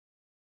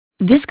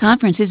This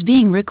conference is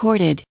being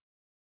recorded.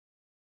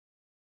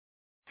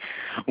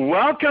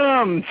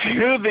 Welcome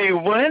to the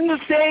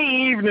Wednesday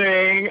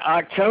evening,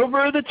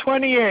 October the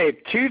 28th,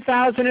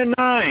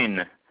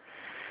 2009,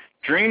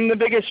 Dream the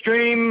Biggest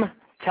Dream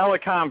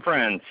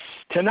teleconference.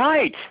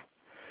 Tonight,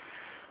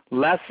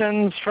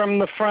 lessons from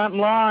the front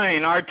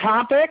line. Our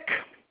topic,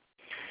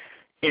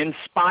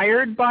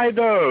 inspired by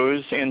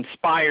those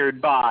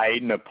inspired by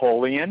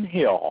Napoleon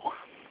Hill.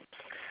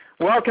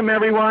 Welcome,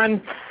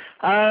 everyone.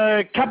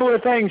 A couple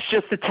of things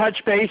just to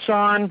touch base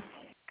on.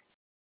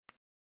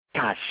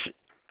 Gosh,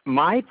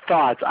 my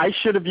thoughts, I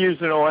should have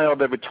used an oil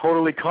that would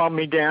totally calm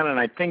me down, and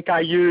I think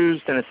I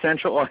used an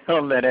essential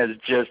oil that has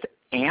just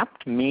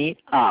amped me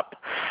up.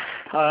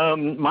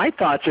 My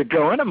thoughts are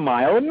going a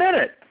mile a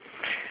minute.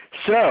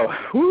 So,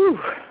 whew.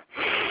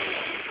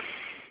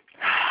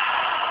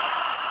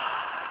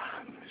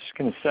 I'm just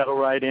going to settle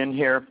right in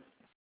here.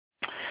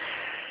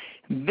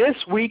 This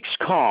week's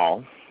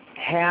call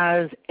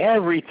has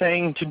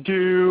everything to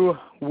do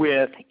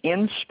with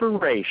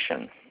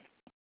inspiration.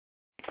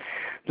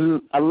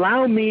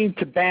 Allow me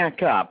to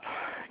back up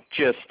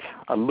just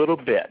a little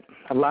bit.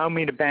 Allow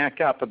me to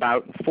back up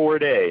about 4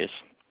 days.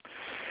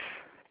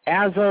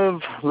 As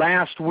of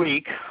last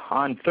week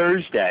on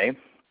Thursday,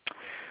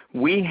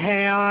 we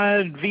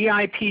had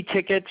VIP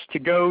tickets to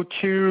go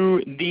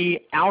to the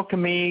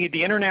Alchemy,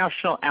 the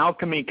International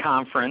Alchemy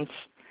Conference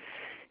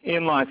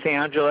in Los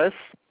Angeles.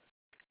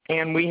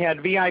 And we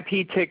had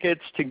VIP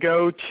tickets to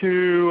go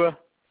to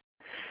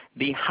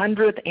the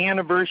 100th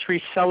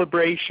anniversary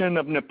celebration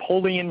of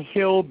Napoleon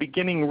Hill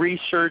beginning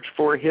research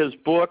for his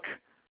book,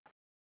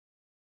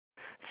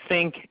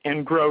 Think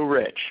and Grow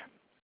Rich.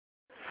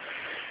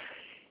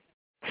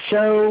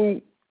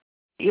 So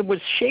it was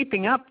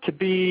shaping up to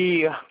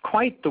be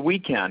quite the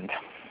weekend.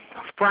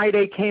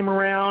 Friday came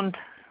around.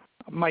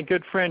 My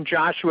good friend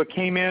Joshua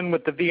came in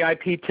with the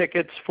VIP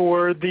tickets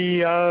for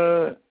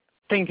the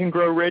Think and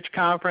Grow Rich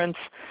conference.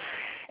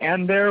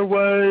 And there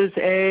was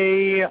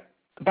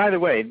by the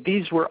way,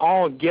 these were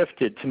all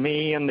gifted to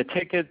me, and the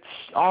tickets,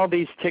 all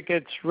these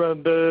tickets,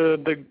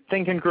 the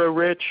Think and Grow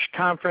Rich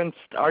conference,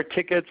 our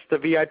tickets, the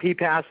VIP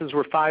passes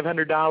were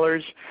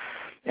 $500,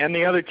 and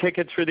the other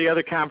tickets for the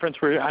other conference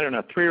were, I don't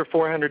know, $300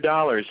 or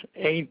 $400.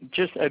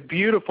 Just a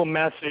beautiful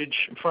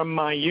message from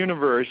my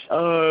universe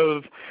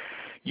of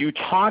you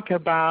talk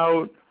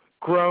about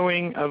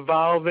growing,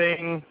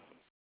 evolving,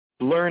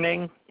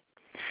 learning.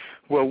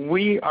 Well,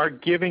 we are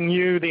giving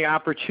you the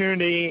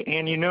opportunity,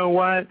 and you know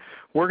what?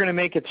 We're going to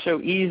make it so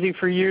easy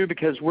for you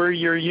because we're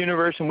your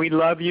universe and we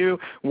love you.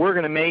 We're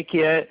going to make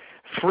it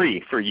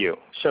free for you.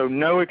 So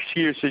no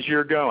excuses,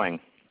 you're going.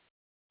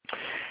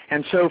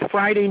 And so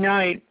Friday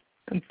night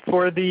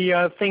for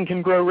the Think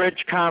and Grow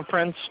Rich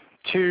conference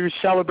to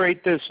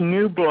celebrate this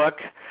new book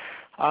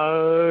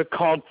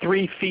called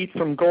 3 Feet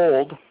from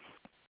Gold,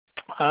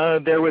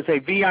 there was a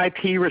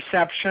VIP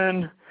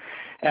reception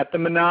at the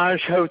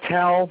Menage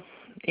Hotel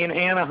in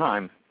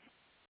Anaheim.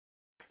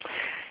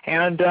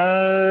 And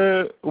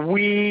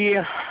we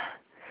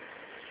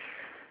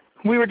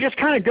were just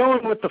kind of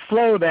going with the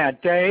flow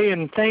that day,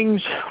 and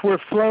things were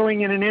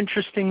flowing in an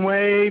interesting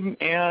way.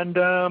 And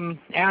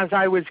as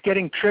I was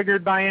getting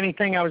triggered by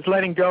anything, I was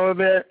letting go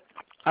of it.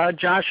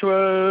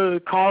 Joshua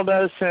called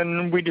us,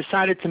 and we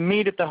decided to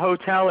meet at the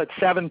hotel at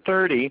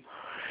 7:30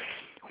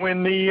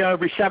 when the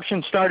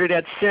reception started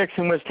at 6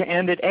 and was to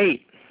end at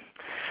 8.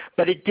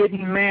 But it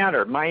didn't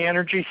matter. My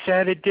energy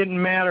said it didn't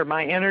matter.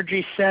 My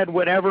energy said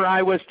whatever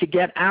I was to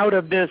get out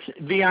of this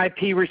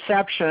VIP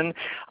reception,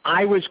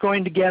 I was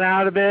going to get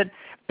out of it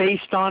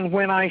based on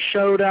when I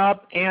showed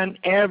up, and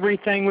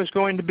everything was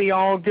going to be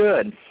all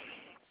good.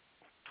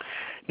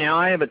 Now,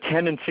 I have a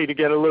tendency to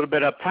get a little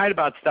bit uptight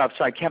about stuff,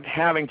 so I kept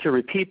having to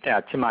repeat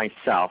that to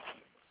myself.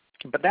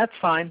 But that's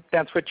fine.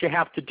 That's what you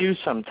have to do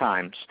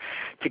sometimes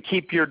to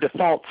keep your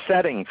default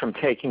setting from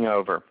taking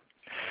over.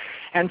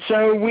 And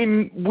so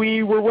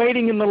we were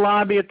waiting in the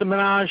lobby at the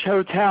Menage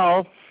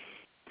Hotel,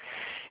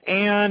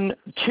 and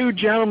 2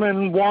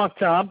 gentlemen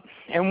walked up,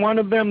 and one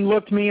of them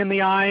looked me in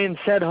the eye and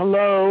said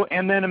hello,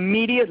 and then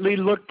immediately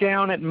looked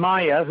down at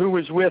Maya, who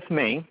was with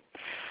me,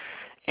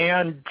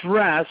 and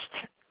dressed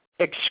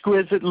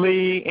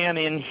exquisitely and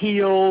in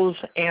heels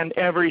and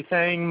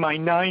everything, my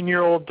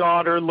 9-year-old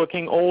daughter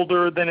looking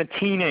older than a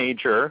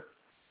teenager.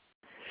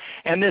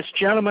 And this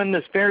gentleman,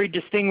 this very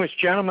distinguished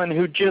gentleman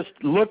who just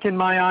looked in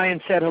my eye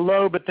and said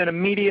hello, but then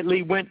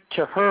immediately went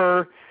to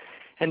her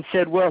and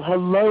said, well,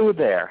 hello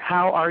there.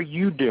 How are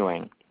you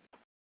doing?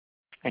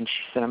 And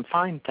she said, I'm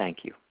fine,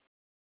 thank you.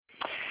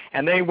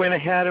 And they went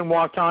ahead and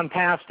walked on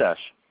past us.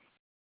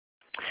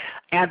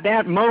 At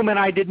that moment,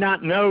 I did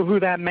not know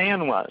who that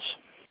man was.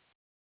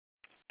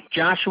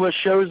 Joshua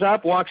shows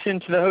up, walks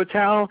into the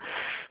hotel.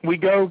 We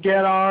go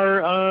get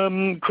our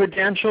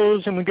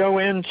credentials, and we go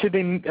into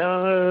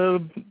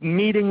the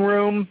meeting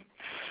room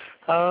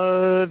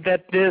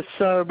that this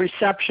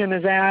reception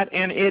is at,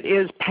 and it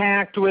is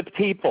packed with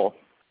people.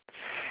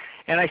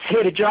 And I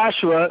say to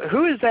Joshua,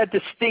 who is that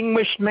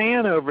distinguished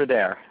man over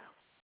there?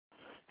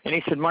 And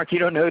he said, Mark, you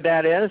don't know who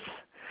that is?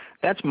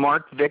 That's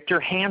Mark Victor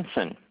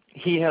Hansen.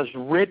 he has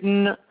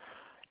written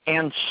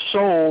and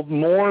sold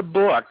more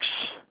books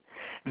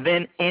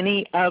than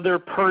any other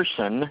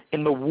person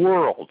in the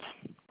world.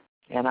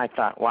 And I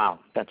thought, wow,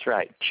 that's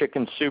right,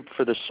 Chicken Soup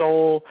for the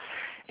Soul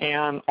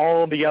and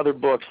all the other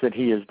books that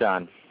he has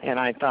done. And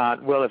I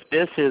thought, well, if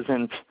this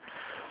isn't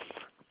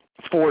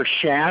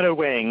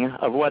foreshadowing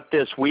of what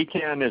this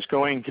weekend is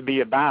going to be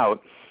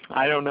about,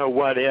 I don't know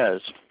what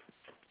is.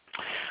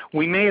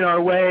 We made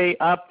our way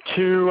up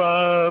to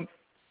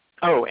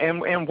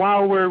and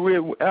while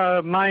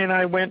Maya and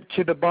I went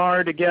to the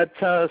bar to get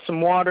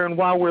some water, and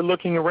while we're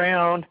looking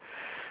around,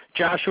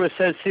 Joshua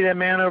says, "See that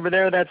man over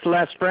there? That's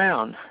Les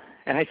Brown."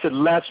 And I said,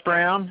 "Les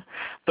Brown?"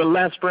 The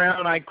Les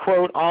Brown I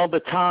quote all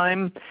the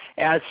time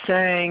as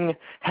saying,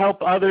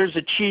 "Help others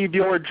achieve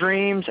your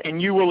dreams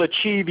and you will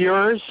achieve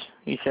yours."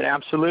 He said,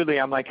 "Absolutely."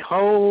 I'm like,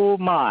 "Oh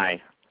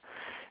my."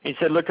 He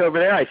said, "Look over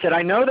there." I said,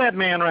 "I know that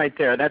man right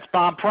there. That's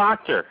Bob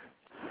Proctor."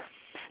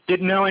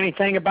 Didn't know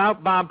anything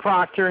about Bob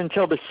Proctor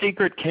until The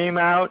Secret came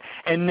out,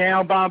 and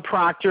now Bob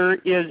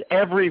Proctor is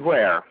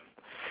everywhere.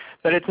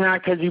 But it's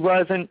not because he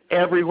wasn't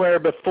everywhere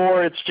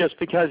before, it's just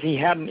because he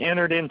hadn't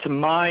entered into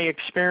my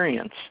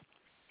experience.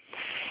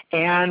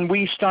 And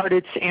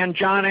and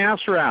John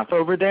Assaraf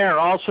over there,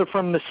 also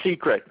from The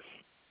Secret,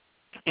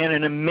 and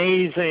an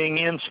amazing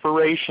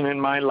inspiration in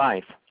my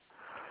life.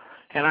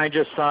 And I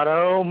just thought,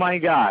 oh my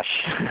gosh,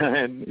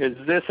 is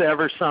this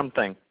ever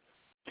something?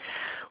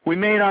 We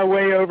made our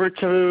way over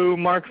to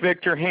Mark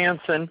Victor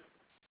Hansen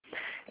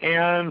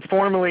and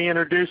formally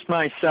introduced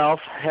myself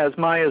as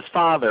Maya's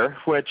father,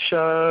 which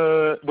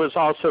was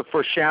also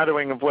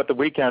foreshadowing of what the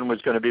weekend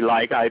was going to be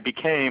like. I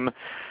became,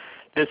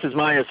 "This is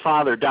Maya's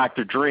father,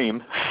 Dr.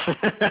 Dream."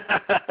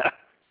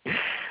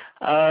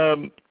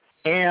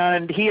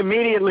 And he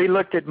immediately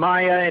looked at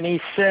Maya and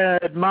he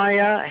said,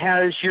 "Maya,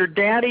 has your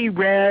daddy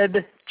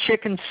read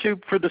Chicken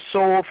Soup for the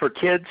Soul for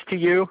Kids to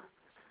you?"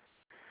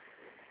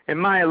 And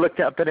Maya looked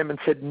up at him and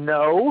said,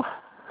 "No."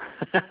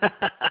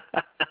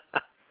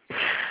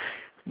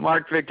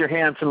 Mark Victor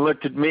Hansen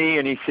looked at me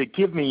and he said,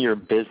 "Give me your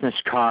business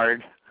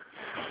card.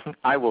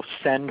 I will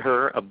send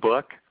her a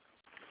book."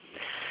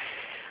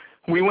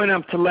 We went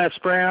up to Les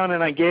Brown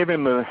and I gave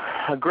him a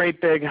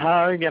great big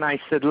hug and I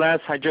said, "Les,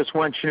 I just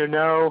want you to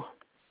know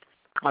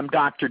I'm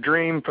Dr.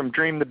 Dream from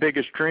Dream the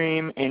Biggest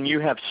Dream, and you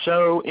have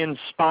so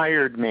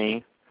inspired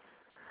me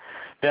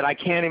that I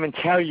can't even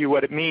tell you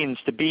what it means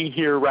to be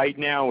here right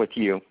now with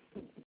you."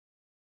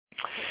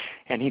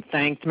 And he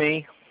thanked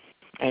me,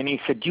 and he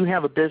said, "Do you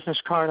have a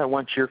business card? I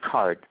want your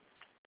card."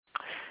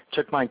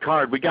 Took my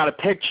card. We got a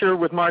picture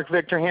with Mark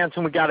Victor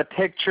Hansen. We got a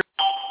picture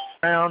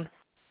around.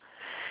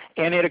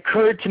 And it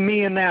occurred to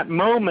me in that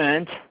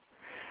moment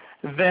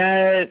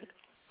that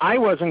I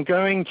wasn't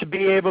going to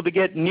be able to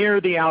get near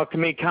the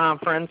Alchemy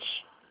Conference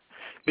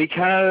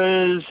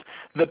because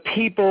the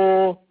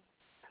people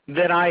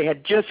that I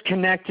had just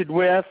connected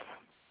with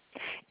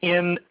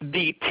in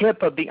the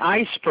tip of the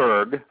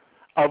iceberg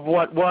of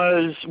what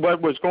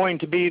was going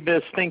to be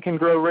this Think and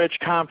Grow Rich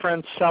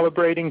conference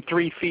celebrating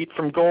 3 feet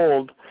from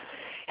gold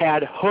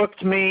had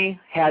hooked me,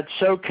 had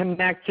so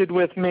connected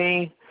with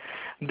me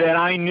that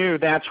I knew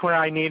that's where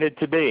I needed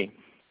to be.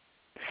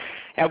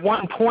 At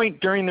one point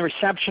during the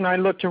reception, I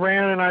looked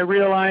around and I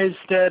realized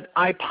that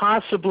I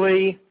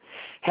possibly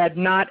had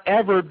not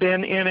ever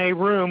been in a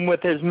room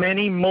with as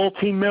many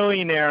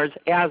multimillionaires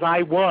as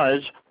I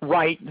was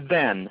right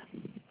then.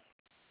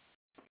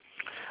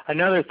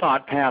 Another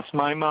thought passed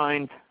my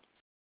mind,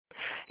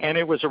 and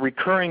it was a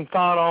recurring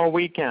thought all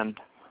weekend.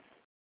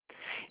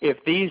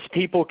 If these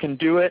people can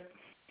do it,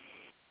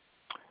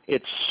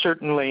 it's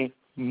certainly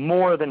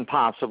more than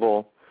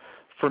possible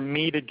for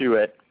me to do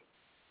it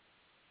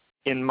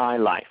in my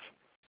life.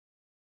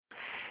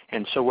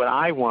 And so what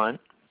I want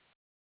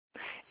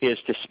is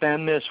to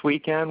spend this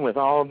weekend with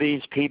all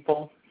these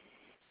people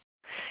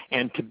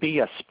and to be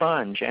a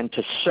sponge and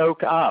to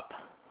soak up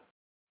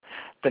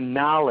the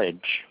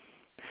knowledge,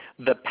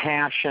 the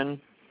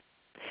passion,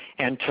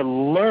 and to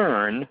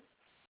learn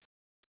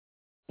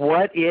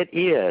what it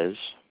is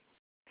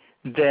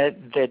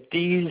that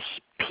these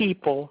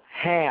people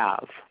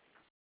have.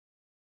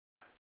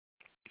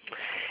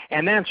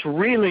 And that's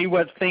really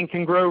what Think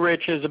and Grow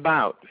Rich is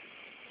about.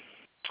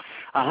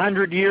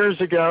 100 years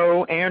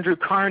ago, Andrew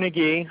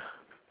Carnegie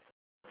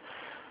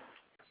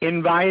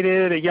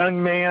invited a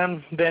young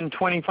man, then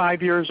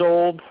 25 years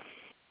old,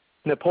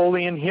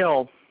 Napoleon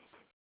Hill,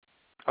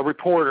 a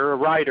reporter, a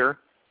writer,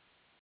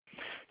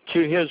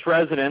 to his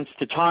residence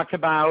to talk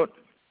about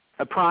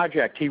a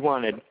project he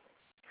wanted.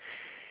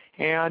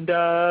 And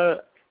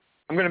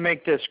I'm going to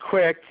make this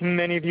quick.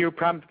 Many of you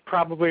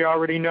probably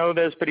already know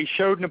this, but he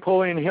showed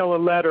Napoleon Hill a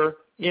letter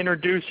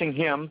introducing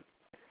him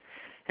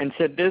and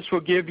said, "This will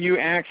give you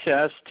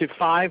access to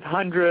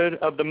 500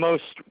 of the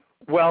most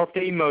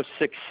wealthy, most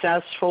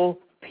successful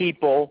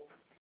people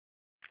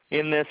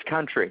in this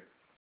country.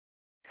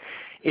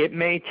 It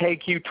may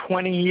take you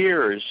 20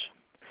 years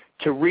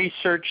to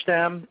research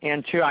them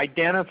and to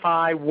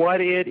identify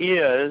what it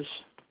is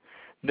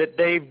that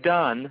they've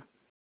done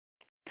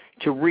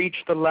to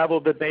reach the level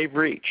that they've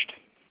reached.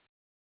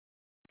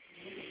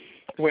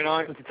 went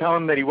on to tell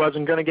him that he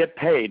wasn't going to get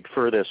paid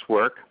for this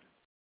work.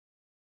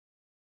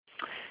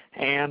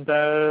 And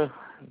the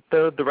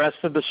rest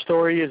of the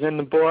story is in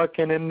the book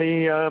and in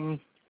the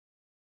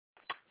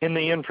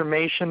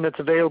information that's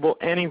available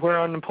anywhere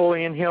on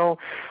Napoleon Hill.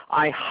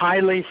 I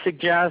highly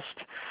suggest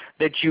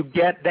that you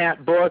get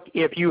that book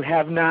if you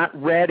have not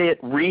read it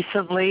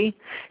recently.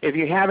 If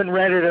you haven't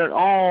read it at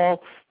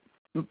all,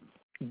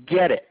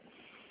 get it.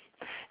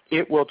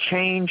 It will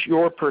change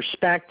your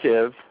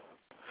perspective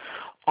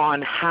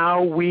on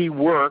how we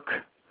work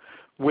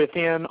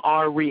within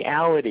our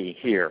reality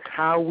here,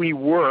 how we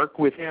work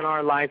within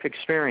our life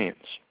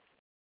experience.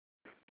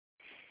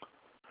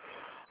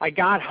 I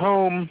got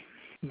home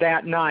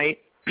that night.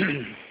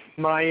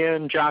 Maya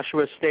and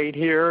Joshua stayed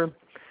here,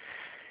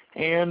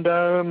 and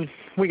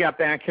we got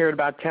back here at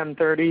about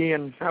 10:30,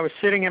 and I was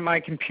sitting at my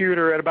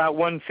computer at about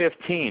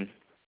 1:15.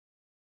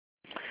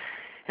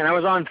 And I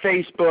was on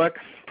Facebook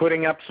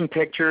putting up some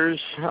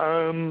pictures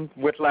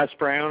with Les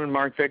Brown and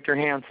Mark Victor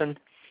Hansen.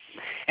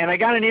 And I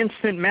got an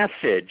instant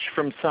message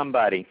from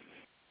somebody.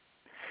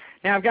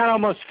 Now, I've got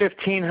almost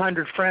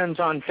 1,500 friends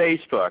on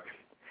Facebook.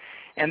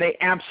 And they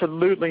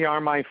absolutely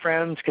are my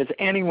friends, because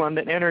anyone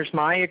that enters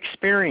my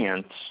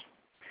experience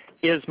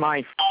is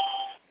my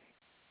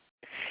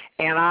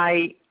friend.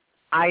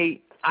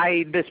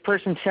 And this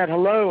person said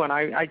hello, and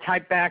I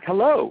typed back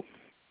hello.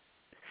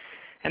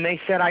 And they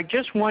said, I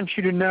just want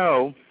you to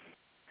know,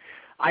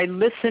 I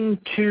listened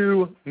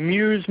to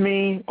Muse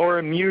Me or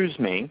Amuse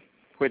Me,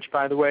 which,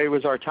 by the way,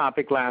 was our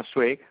topic last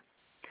week.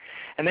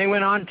 And they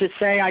went on to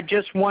say, I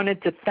just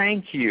wanted to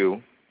thank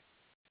you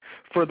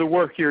for the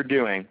work you're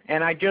doing.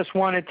 And I just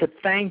wanted to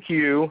thank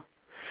you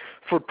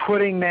for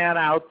putting that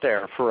out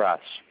there for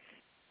us.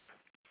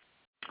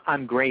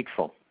 I'm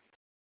grateful.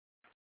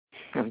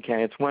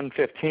 Okay, it's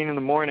 1:15 in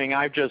the morning.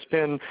 I've just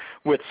been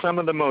with some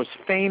of the most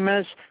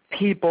famous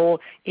people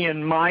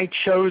in my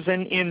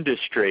chosen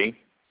industry,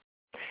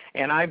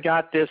 and I've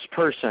got this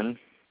person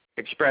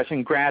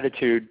expressing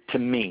gratitude to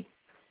me.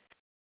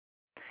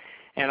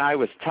 And I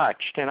was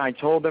touched, and I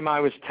told them I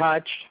was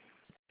touched,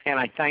 and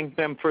I thanked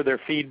them for their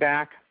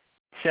feedback,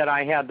 said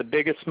I had the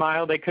biggest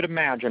smile they could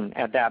imagine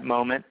at that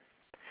moment.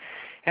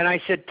 And I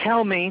said,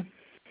 tell me,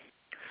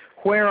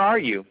 where are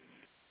you?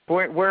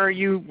 Where are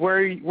you?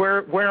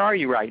 Where are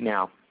you right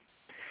now?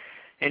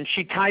 And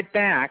she typed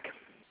back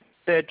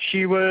that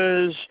she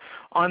was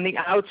on the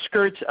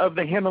outskirts of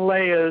the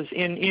Himalayas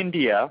in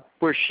India,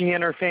 where she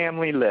and her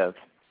family live.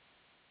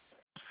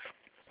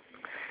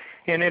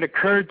 And it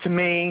occurred to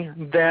me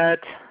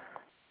that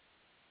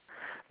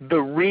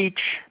the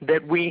reach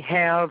that we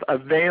have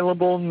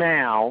available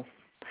now,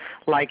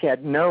 like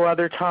at no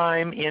other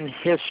time in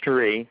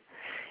history,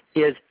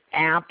 is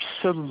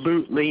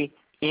absolutely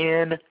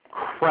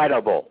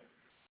incredible.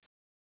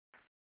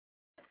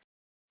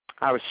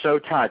 I was so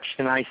touched,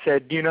 and I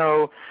said, you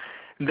know,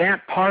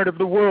 that part of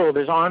the world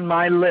is on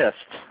my list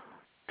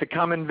to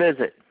come and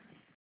visit.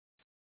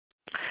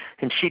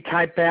 And she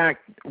typed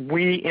back,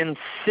 we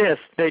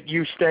insist that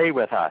you stay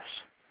with us.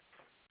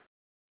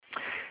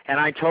 And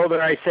I told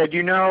her, I said,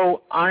 you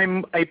know,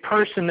 I'm a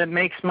person that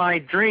makes my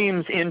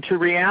dreams into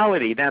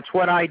reality. That's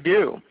what I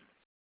do.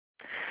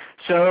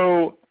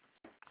 So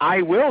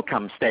I will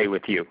come stay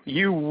with you.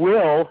 You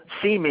will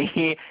see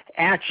me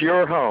at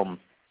your home.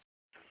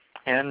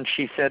 And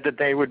she said that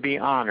they would be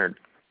honored.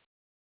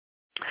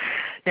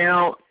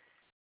 Now,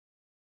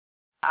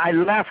 I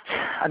left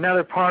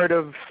another part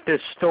of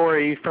this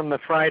story from the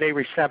Friday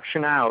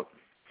reception out.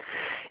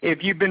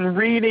 If you've been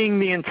reading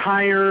the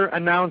entire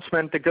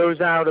announcement that goes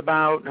out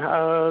about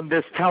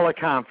this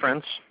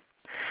teleconference,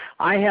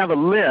 I have a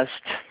list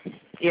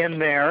in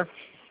there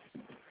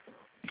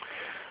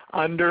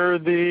under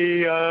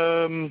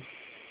the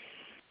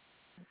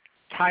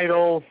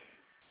title.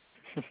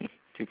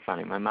 Too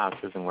funny, my mouse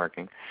isn't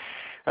working.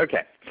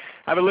 Okay,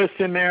 I have a list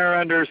in there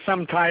under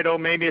some title.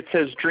 Maybe it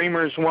says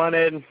Dreamers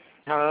Wanted,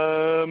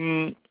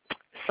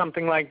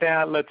 something like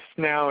that.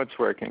 Now it's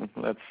working.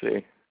 Let's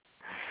see.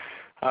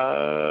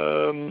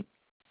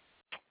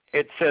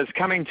 It says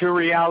Coming to a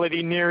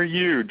Reality Near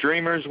You,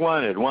 Dreamers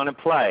Wanted, Want to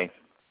Play.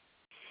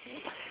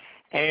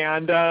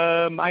 And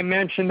I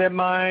mentioned that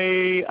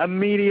my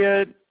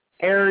immediate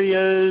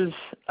areas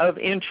of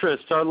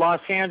interest are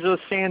Los Angeles,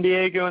 San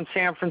Diego, and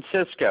San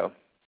Francisco.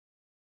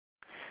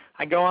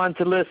 I go on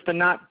to list the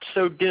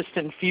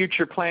not-so-distant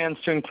future plans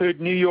to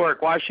include New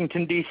York,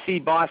 Washington, D.C.,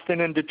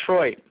 Boston, and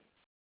Detroit.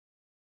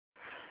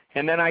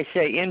 And then I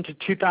say, into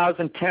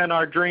 2010,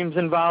 our dreams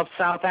involve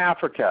South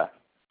Africa,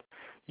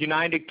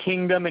 United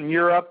Kingdom and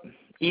Europe,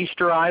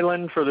 Easter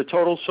Island for the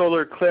total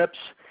solar eclipse,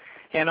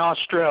 and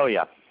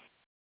Australia.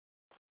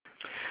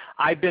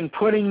 I've been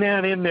putting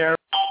that in there,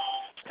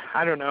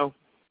 I don't know,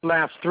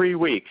 last 3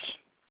 weeks.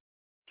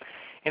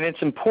 And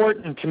it's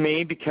important to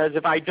me because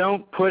if I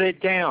don't put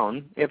it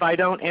down, if I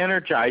don't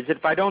energize it,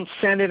 if I don't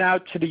send it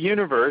out to the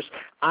universe,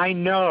 I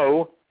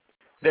know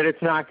that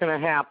it's not going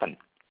to happen.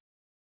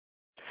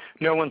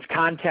 No one's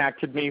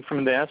contacted me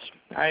from this.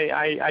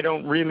 I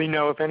don't really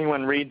know if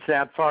anyone reads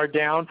that far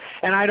down,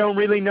 and I don't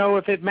really know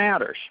if it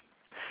matters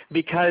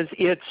because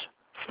it's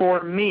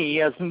for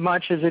me as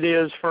much as it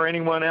is for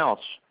anyone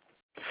else.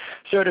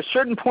 So at a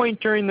certain point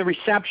during the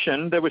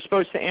reception that was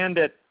supposed to end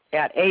at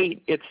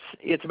 8,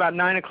 it's about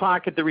 9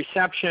 o'clock at the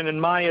reception,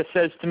 and Maya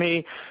says to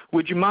me,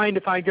 would you mind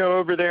if I go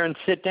over there and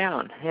sit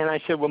down? And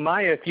I said, well,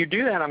 Maya, if you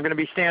do that, I'm going to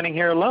be standing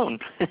here alone.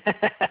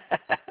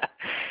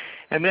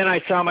 And then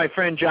I saw my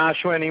friend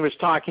Joshua, and he was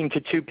talking to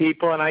 2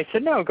 people, and I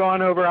said, no, go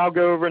on over. I'll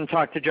go over and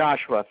talk to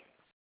Joshua.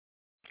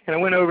 And I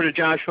went over to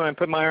Joshua and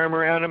put my arm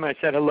around him. I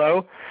said,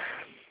 hello.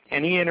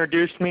 And he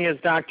introduced me as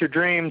Dr.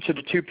 Dream to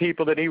the 2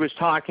 people that he was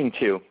talking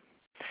to.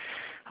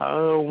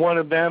 One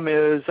of them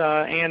is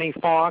Annie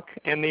Falk,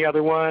 and the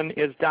other one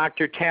is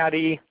Dr.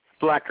 Taddy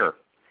Blecker.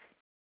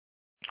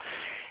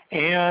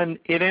 And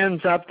it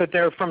ends up that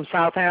they're from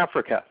South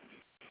Africa.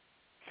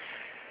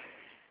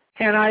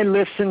 And I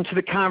listened to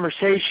the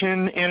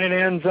conversation, and it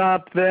ends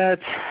up that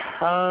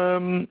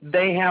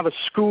they have a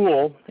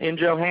school in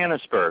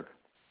Johannesburg.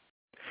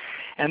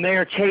 And they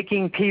are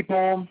taking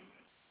people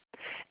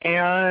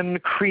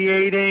and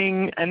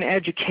creating an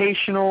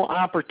educational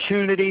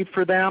opportunity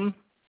for them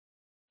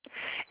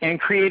and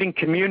creating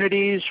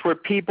communities where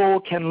people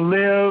can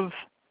live,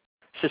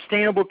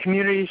 sustainable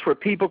communities where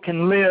people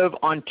can live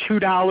on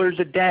 $2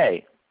 a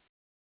day.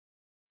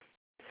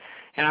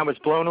 And I was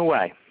blown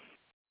away.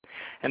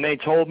 And they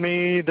told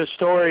me the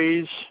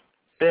stories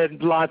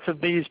that lots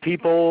of these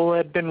people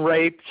had been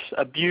raped,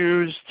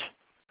 abused,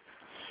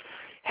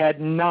 had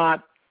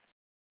not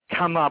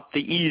come up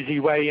the easy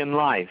way in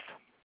life,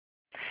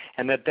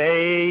 and that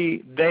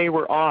they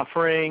were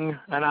offering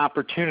an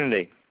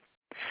opportunity.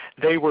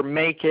 They were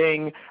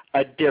making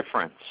a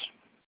difference.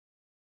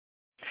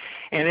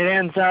 And it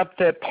ends up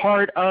that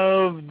part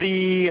of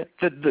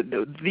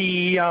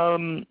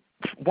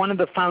one of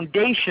the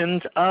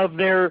foundations of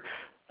their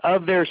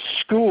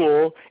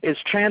school is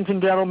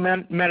transcendental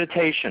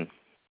meditation.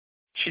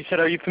 She said,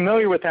 are you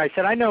familiar with that? I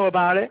said, I know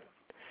about it.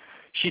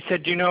 She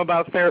said, do you know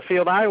about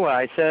Fairfield, Iowa?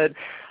 I said,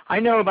 I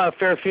know about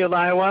Fairfield,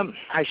 Iowa.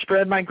 I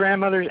spread my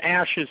grandmother's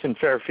ashes in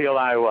Fairfield,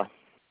 Iowa.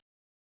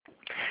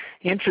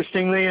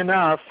 Interestingly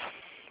enough,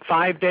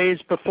 5 days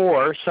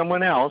before,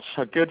 someone else,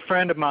 a good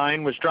friend of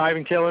mine, was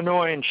driving to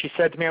Illinois, and she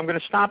said to me, I'm going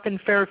to stop in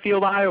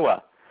Fairfield,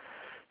 Iowa.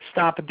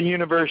 Stop at the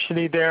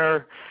university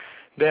there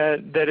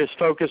that is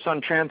focused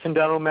on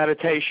transcendental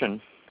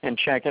meditation and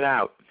check it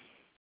out.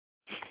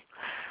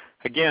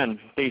 Again,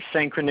 these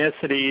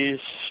synchronicities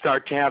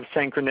start to have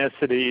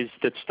synchronicities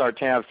that start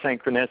to have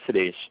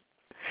synchronicities.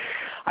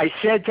 I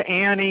said to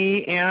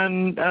Annie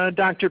and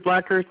Dr.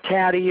 Blecker,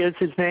 Taddy is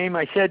his name,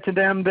 I said to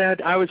them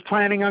that I was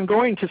planning on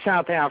going to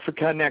South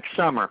Africa next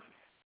summer,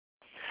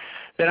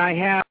 that I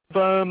have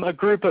a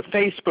group of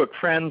Facebook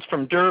friends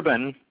from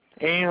Durban,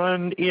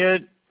 and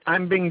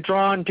I'm being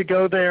drawn to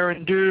go there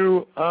and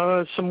do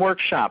some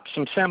workshops,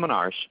 some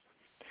seminars.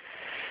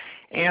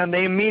 And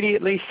they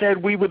immediately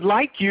said, we would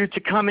like you to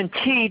come and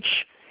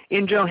teach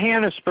in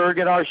Johannesburg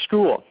at our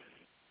school.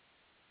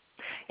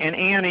 And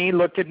Annie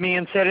looked at me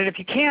and said, and if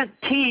you can't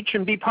teach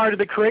and be part of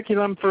the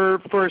curriculum for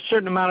a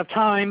certain amount of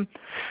time,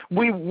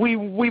 we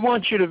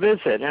want you to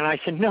visit. And I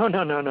said, no.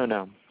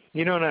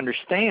 You don't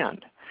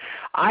understand.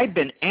 I've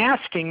been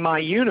asking my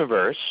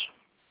universe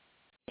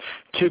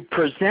to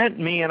present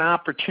me an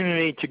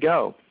opportunity to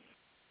go.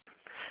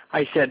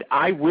 I said,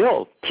 I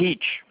will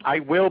teach. I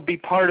will be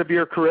part of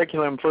your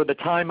curriculum for the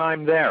time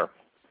I'm there.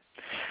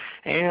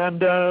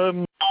 And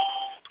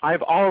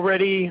I've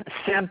already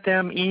sent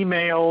them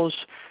emails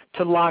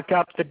to lock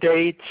up the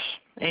dates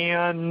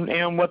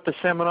and what the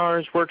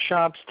seminars,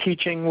 workshops,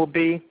 teaching will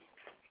be.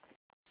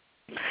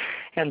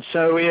 And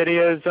so it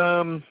is,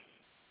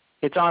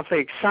 it's awfully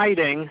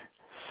exciting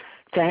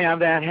to have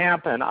that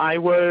happen.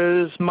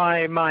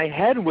 My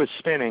head was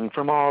spinning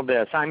from all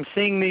this. I'm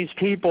seeing these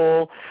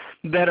people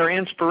that are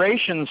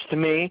inspirations to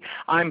me.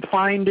 I'm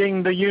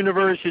finding the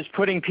universe is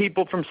putting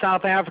people from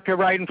South Africa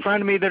right in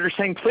front of me that are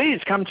saying,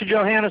 please come to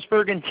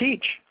Johannesburg and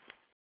teach.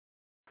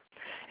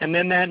 And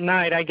then that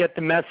night I get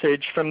the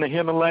message from the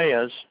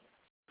Himalayas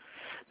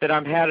that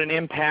I've had an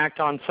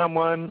impact on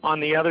someone on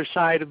the other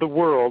side of the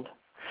world,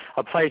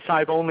 a place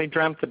I've only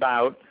dreamt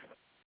about,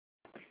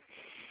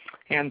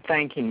 and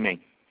thanking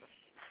me.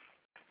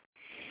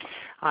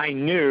 I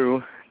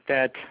knew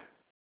that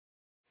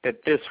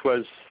this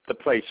was the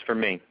place for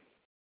me.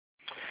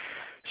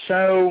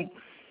 So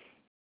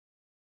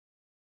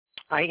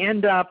I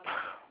end up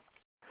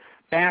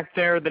back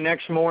there the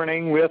next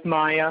morning with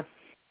Maya,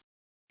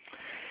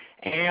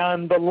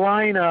 and the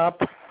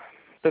lineup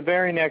the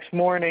very next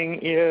morning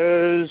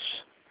is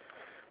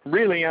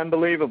really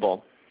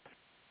unbelievable.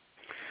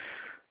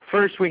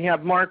 First, we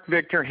have Mark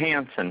Victor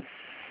Hansen.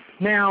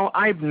 Now,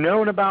 I've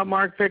known about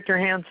Mark Victor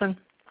Hansen,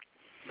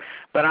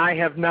 but I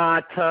have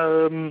not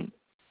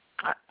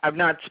I've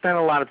not spent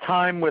a lot of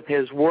time with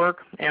his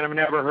work, and I've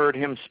never heard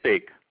him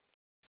speak.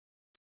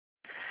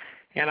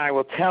 And I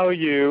will tell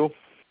you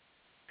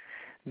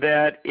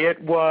that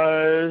it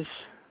was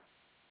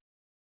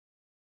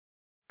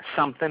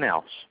something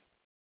else.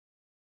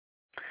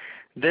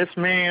 This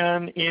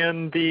man,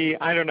 in the,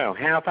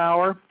 half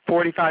hour,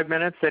 45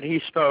 minutes that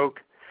he spoke,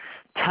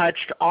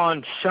 touched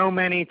on so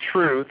many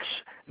truths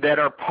that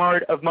are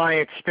part of my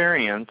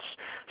experience,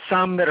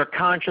 some that are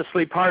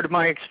consciously part of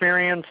my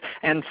experience,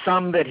 and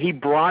some that he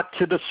brought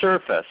to the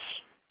surface.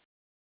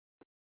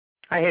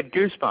 I had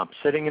goosebumps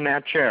sitting in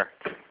that chair.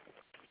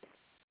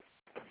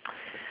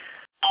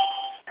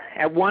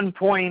 At one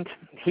point,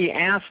 he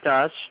asked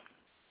us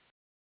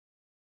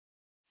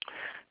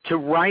to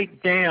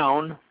write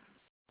down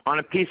on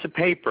a piece of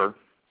paper,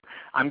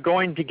 I'm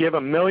going to give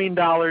 $1 million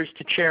to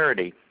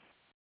charity.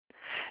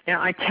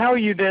 Now, I tell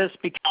you this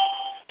because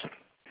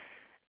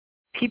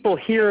people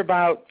hear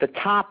about the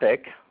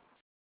topic,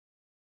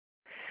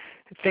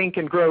 Think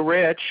and Grow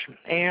Rich,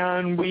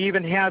 and we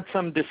even had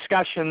some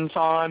discussions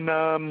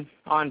on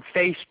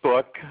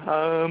Facebook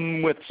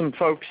with some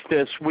folks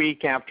this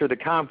week after the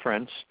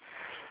conference,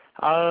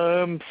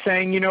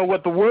 saying, you know,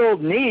 what the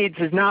world needs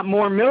is not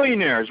more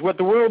millionaires. What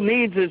the world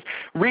needs is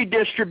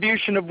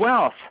redistribution of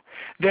wealth.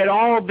 That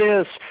all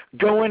this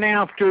going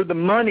after the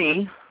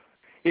money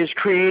is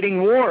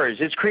creating wars,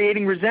 it's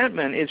creating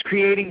resentment, it's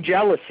creating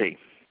jealousy.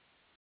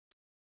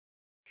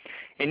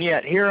 And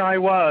yet here I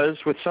was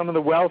with some of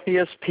the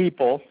wealthiest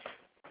people,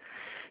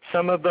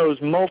 some of those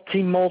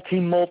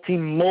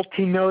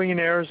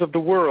multi-millionaires of the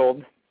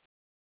world,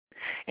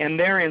 and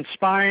they're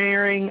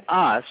inspiring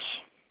us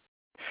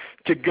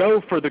to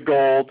go for the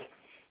gold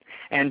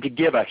and to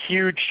give a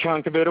huge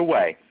chunk of it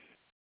away.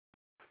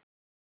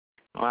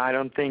 Well, I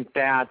don't think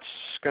that's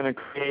going to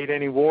create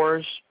any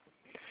wars.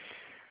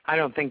 I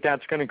don't think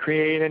that's going to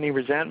create any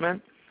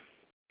resentment.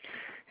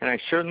 And I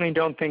certainly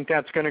don't think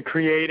that's going to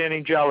create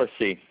any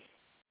jealousy.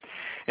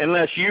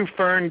 Unless you,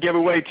 Fern, give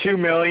away $2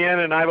 million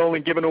and I've only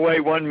given away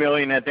 $1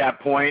 million at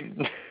that point.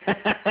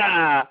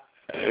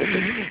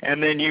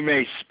 And then you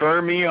may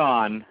spur me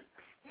on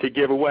to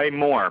give away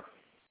more.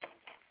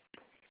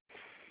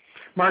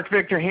 Mark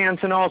Victor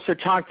Hansen also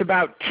talked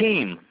about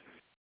team.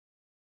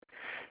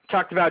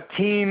 Talked about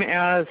team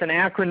as an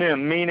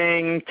acronym,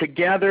 meaning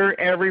together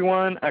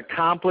everyone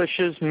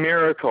accomplishes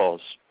miracles.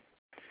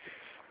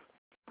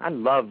 I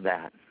love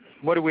that.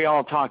 What do we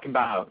all talk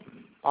about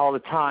all the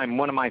time?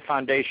 One of my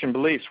foundation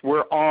beliefs,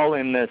 we're all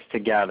in this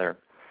together.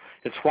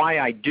 It's why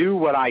I do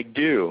what I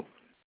do.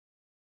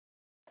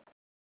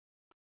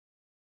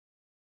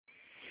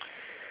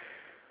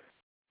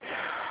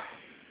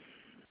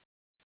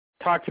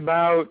 Talked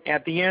about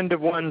at the end of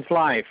one's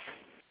life,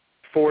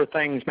 4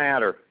 things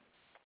matter.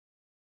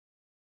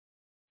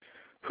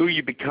 Who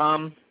you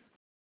become,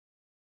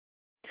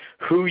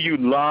 who you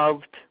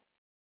loved,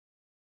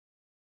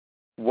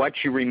 what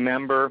you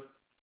remember,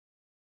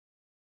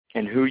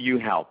 and who you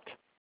helped.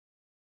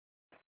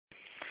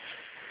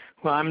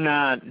 Well, I'm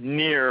not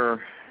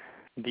near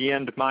the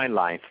end of my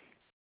life,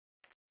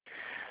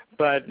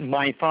 but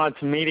my thoughts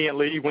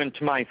immediately went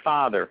to my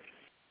father,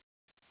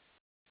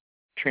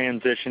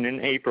 transitioned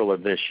in April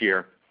of this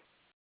year.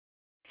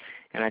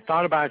 And I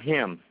thought about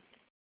him.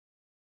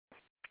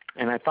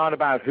 And I thought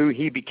about who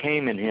he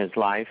became in his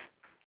life.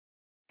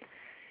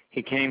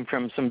 He came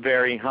from some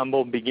very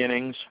humble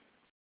beginnings.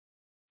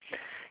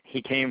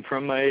 He came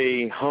from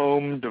a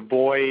home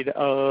devoid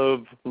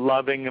of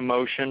loving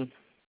emotion.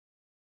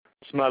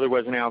 His mother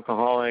was an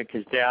alcoholic.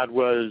 His dad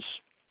was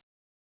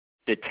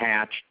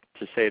detached,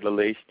 to say the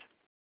least.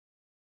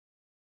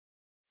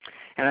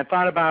 And I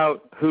thought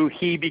about who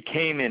he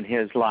became in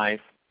his life,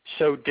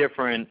 so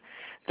different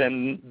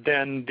than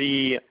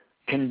the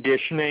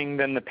conditioning,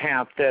 than the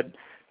path that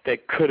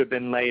could have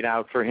been laid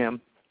out for him.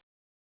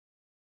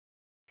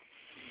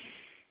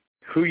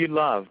 Who you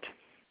loved.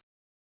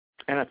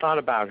 And I thought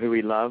about who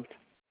he loved.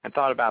 I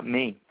thought about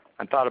me.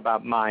 I thought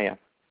about Maya.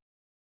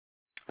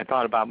 I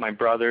thought about my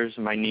brothers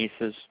and my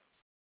nieces.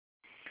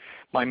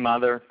 My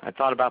mother. I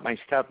thought about my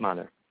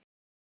stepmother.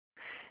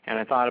 And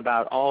I thought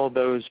about all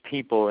those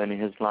people in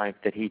his life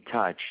that he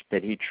touched,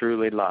 that he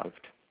truly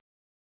loved.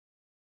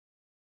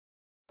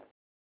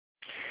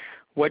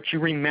 What you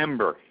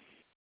remember.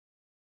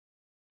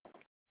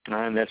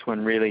 And this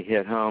one really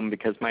hit home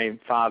because my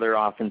father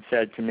often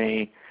said to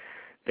me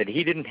that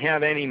he didn't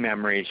have any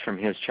memories from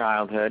his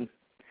childhood.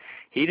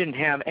 He didn't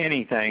have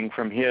anything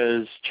from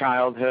his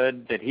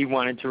childhood that he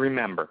wanted to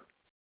remember.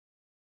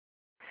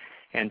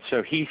 And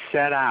so he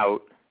set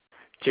out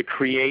to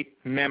create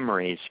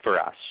memories for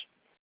us.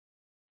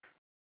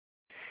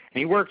 And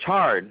he worked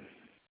hard,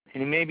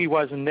 and he maybe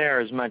wasn't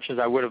there as much as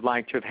I would have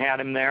liked to have had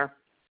him there.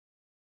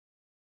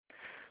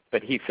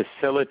 But he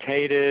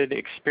facilitated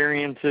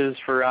experiences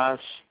for us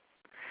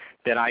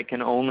that I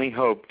can only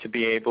hope to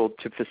be able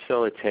to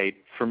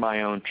facilitate for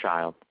my own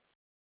child.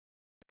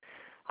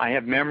 I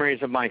have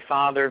memories of my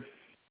father.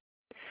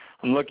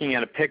 I'm looking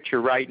at a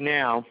picture right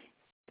now.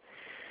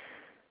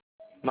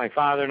 My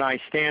father and I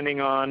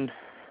standing on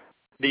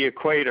the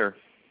equator.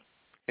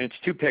 And it's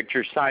 2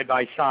 pictures side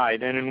by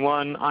side. And in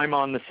one, I'm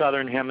on the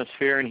southern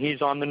hemisphere and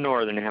he's on the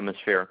northern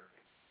hemisphere.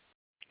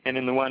 And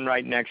in the one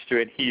right next to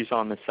it, he's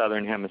on the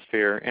southern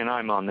hemisphere and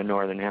I'm on the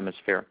northern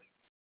hemisphere.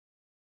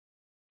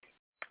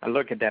 I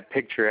look at that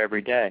picture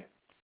every day.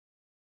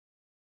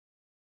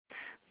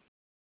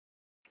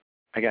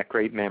 I got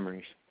great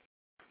memories.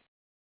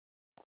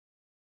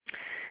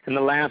 And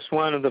the last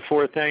one of the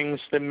four things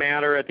that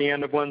matter at the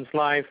end of one's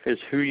life is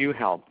who you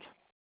helped.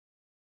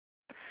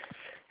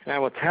 And I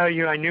will tell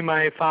you, I knew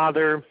my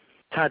father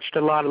touched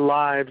a lot of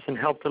lives and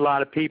helped a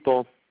lot of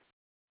people.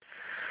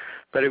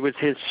 But it was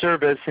his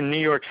service in New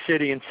York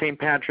City in St.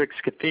 Patrick's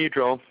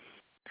Cathedral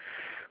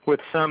with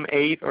some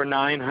 800 or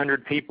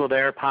 900 people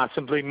there,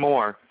 possibly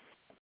more,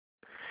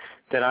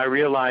 that I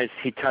realized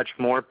he touched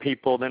more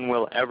people than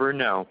we'll ever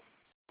know.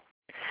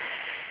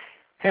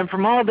 And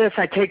from all this,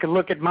 I take a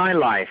look at my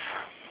life,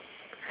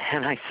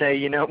 and I say,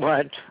 you know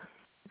what?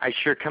 I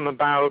sure come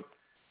about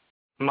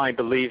my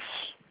beliefs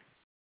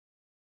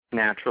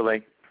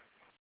naturally.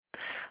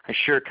 I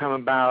sure come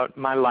about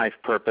my life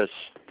purpose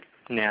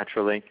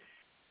naturally.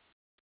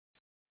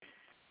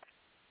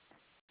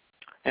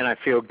 And I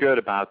feel good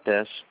about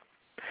this.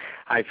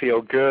 I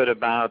feel good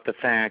about the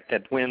fact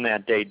that when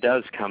that day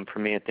does come for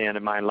me at the end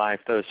of my life,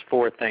 those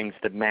four things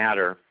that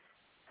matter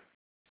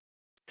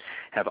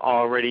have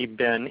already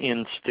been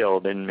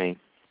instilled in me,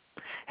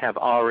 have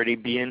already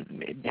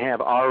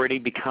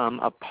become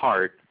a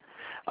part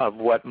of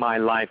what my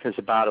life is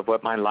about, of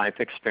what my life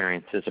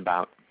experience is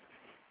about.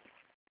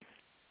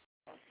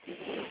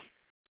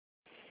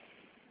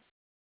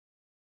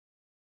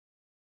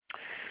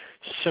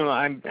 So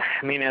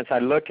as I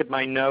look at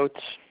my notes,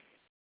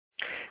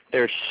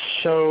 there's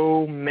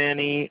so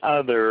many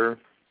other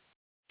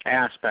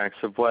aspects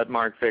of what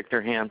Mark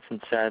Victor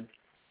Hansen said.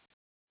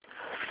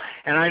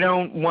 And I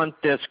don't want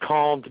this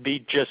call to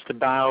be just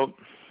about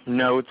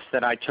notes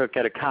that I took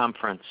at a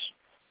conference.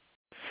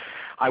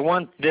 I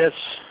want this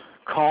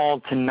call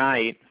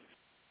tonight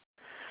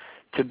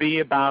to be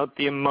about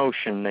the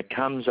emotion that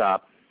comes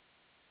up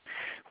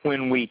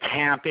when we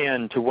tap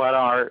into what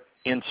our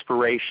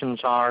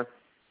inspirations are,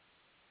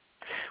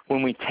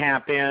 when we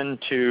tap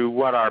into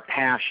what our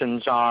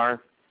passions are,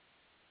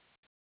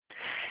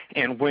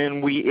 and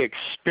when we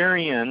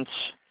experience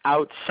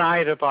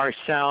outside of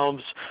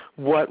ourselves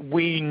what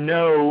we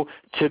know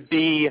to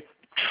be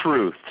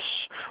truths,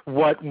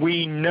 what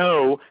we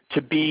know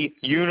to be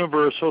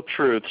universal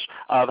truths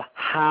of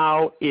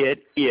how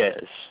it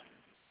is.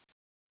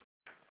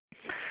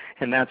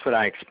 And that's what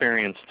I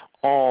experienced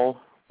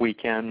all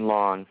weekend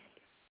long.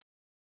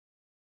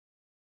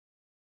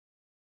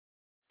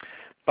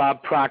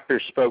 Bob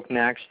Proctor spoke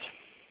next.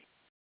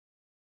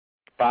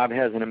 Bob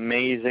has an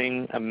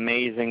amazing,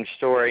 amazing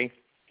story.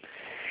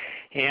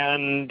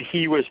 And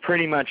he was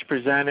pretty much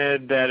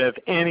presented that if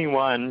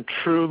anyone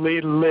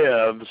truly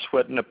lives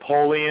what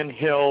Napoleon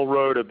Hill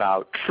wrote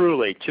about,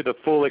 truly to the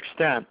full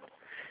extent,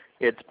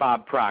 it's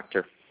Bob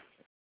Proctor.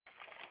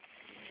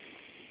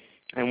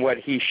 And what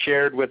he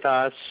shared with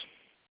us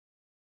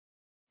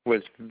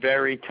was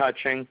very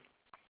touching,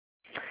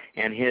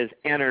 and his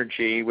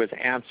energy was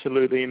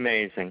absolutely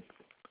amazing.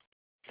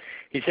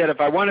 He said,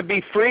 if I want to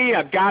be free,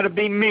 I've got to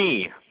be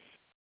me.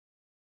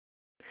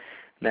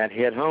 That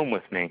hit home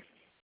with me,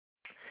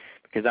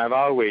 because I've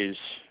always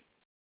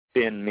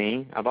been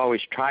me. I've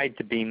always tried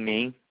to be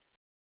me.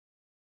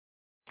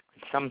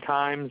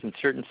 Sometimes in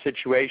certain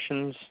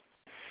situations,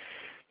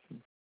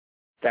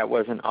 that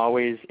wasn't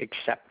always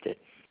accepted.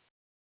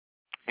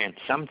 And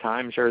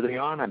sometimes early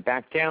on, I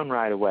backed down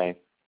right away.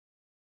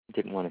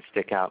 Didn't want to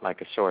stick out like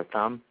a sore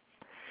thumb.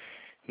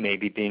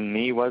 Maybe being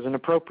me wasn't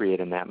appropriate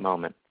in that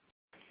moment.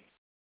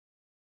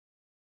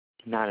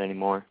 Not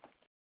anymore.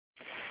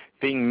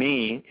 Being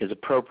me is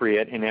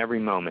appropriate in every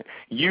moment.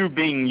 You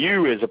being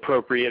you is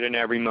appropriate in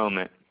every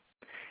moment.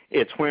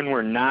 It's when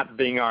we're not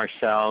being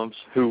ourselves,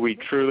 who we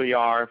truly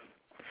are,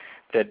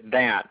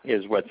 that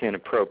is what's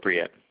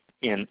inappropriate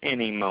in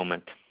any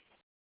moment.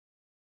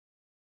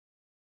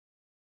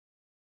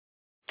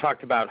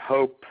 Talked about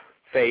hope,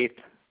 faith,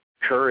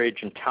 courage,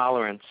 and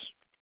tolerance.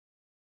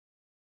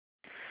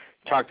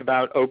 Talked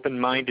about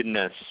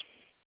open-mindedness.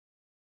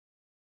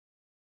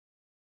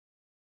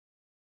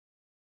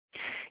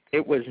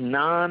 It was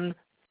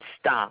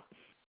non-stop.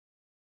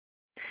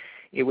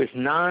 It was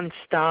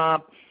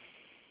non-stop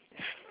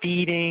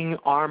feeding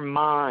our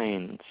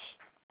minds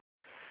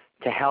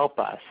to help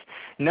us.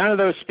 None of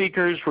those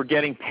speakers were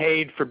getting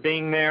paid for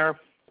being there.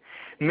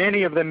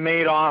 Many of them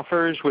made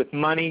offers with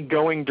money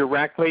going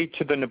directly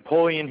to the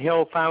Napoleon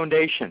Hill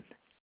Foundation.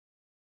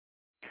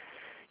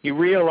 You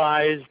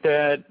realize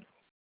that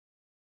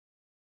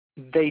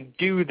they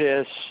do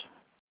this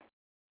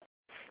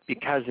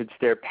because it's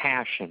their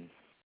passion.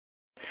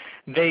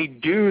 They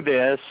do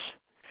this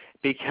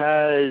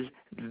because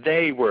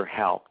they were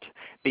helped,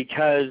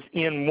 because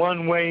in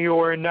one way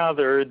or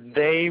another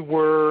they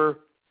were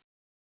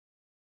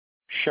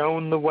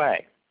shown the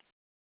way.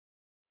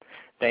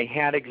 They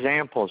had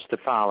examples to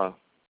follow,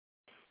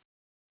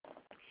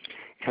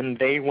 and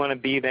they want to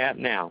be that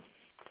now.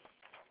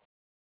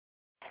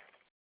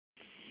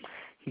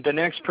 The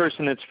next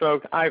person that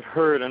spoke, I've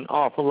heard an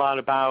awful lot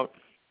about,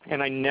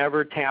 and I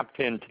never tapped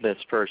into this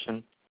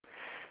person,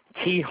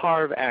 T.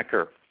 Harv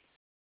Eker.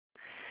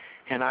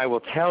 And I will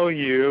tell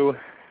you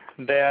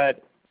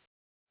that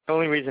the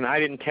only reason I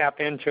didn't tap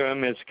into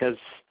him is because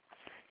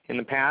in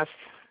the past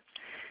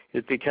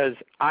is because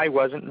I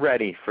wasn't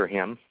ready for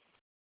him.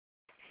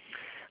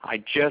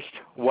 I just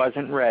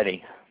wasn't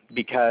ready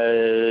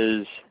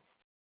because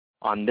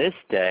on this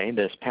day,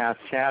 this past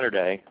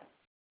Saturday,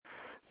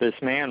 this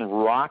man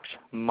rocks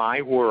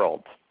my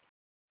world.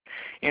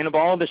 And of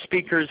all the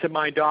speakers that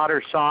my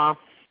daughter saw,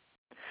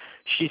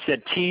 she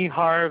said T.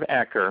 Harv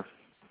Eker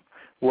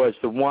was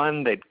the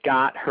one that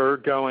got her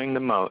going the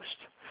most,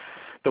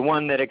 the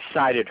one that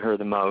excited her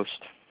the most.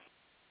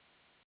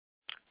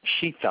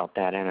 She felt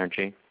that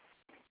energy.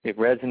 It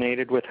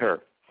resonated with her.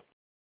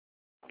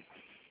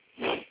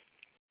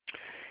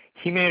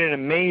 He made an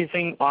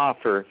amazing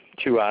offer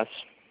to us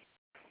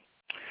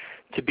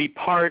to be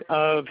part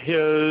of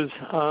his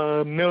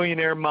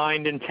Millionaire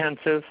Mind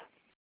Intensive,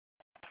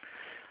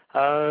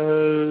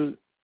 to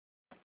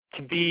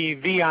be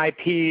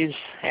VIPs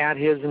at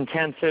his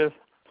intensive.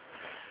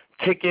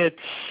 Tickets,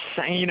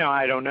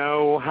 I don't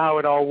know how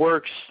it all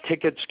works.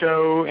 Tickets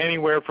go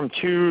anywhere from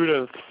 $2,000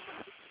 to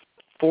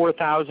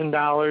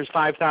 $4,000,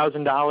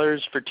 $5,000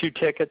 for 2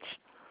 tickets.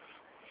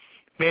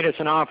 Made us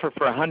an offer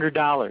for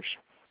 $100,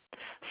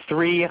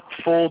 3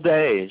 full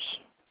days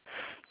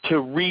to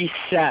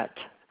reset,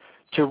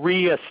 to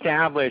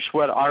reestablish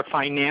what our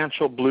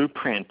financial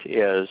blueprint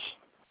is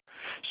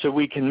so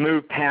we can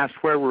move past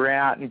where we're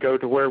at and go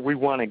to where we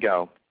want to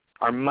go,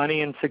 our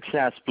money and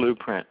success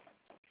blueprint.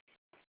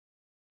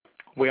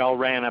 We all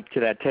ran up to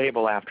that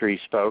table after he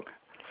spoke,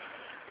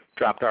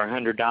 dropped our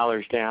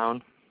 $100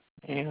 down,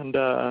 and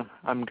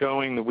I'm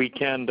going the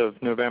weekend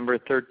of November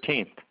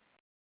 13th.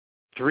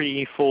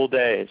 3 full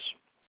days.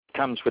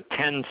 Comes with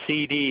 10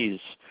 CDs,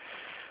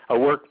 a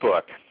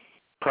workbook,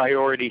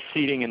 priority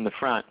seating in the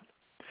front.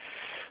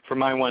 For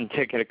my 1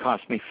 ticket, it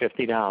cost me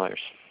 $50.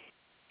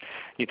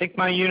 You think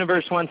my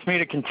universe wants me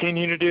to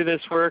continue to do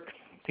this work?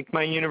 Think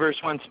my universe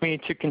wants me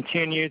to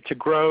continue to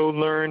grow,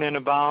 learn, and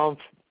evolve,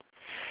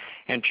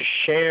 and to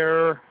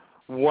share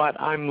what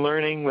I'm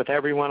learning with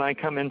everyone I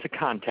come into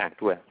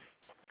contact with?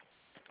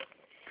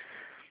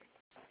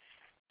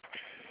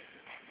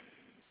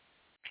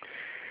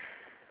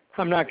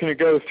 I'm not going to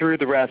go through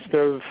the rest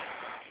of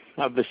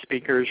the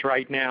speakers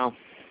right now.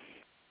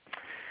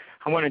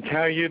 I want to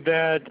tell you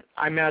that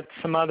I met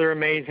some other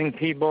amazing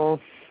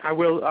people. I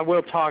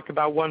will talk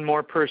about one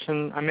more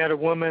person. I met a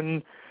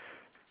woman,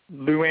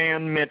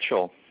 Luann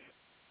Mitchell.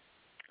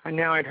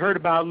 Now, I'd heard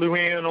about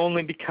Luann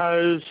only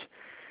because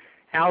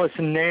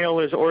Allison Nail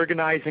is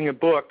organizing a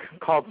book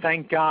called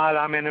Thank God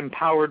I'm an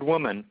Empowered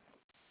Woman.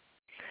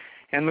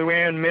 And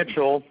Luann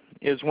Mitchell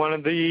is one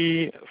of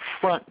the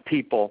front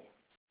people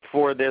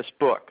for this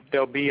book.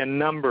 There'll be a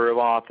number of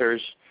authors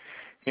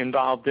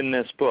involved in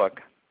this book.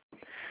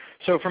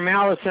 So from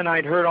Allison,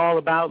 I'd heard all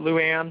about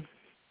Luann,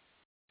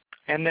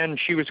 and then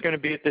she was going to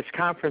be at this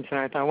conference, and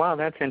I thought, wow,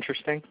 that's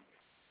interesting.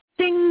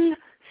 Ding!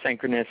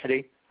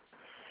 Synchronicity.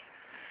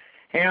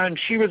 And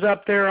she was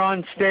up there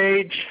on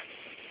stage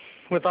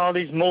with all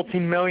these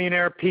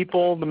multimillionaire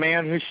people, the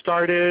man who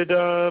started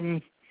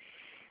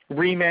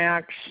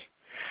RE/MAX,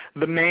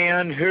 the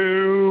man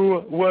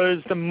who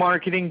was the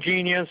marketing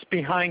genius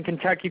behind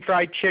Kentucky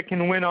Fried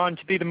Chicken, went on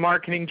to be the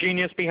marketing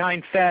genius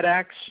behind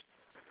FedEx,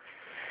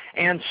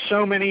 and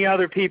so many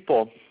other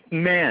people,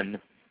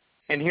 men.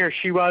 And here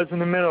she was in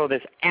the middle of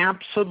this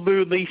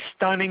absolutely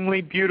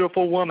stunningly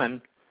beautiful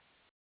woman,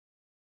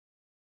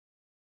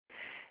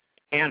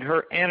 and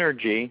her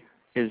energy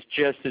is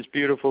just as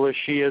beautiful as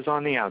she is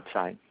on the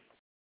outside.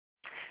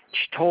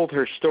 She told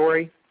her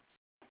story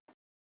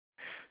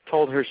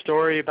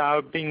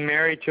about being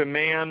married to a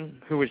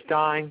man who was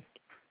dying,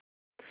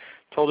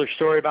 told her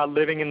story about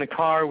living in the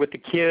car with the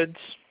kids.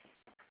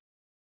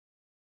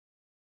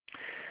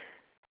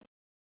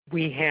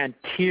 We had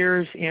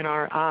tears in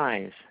our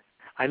eyes.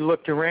 I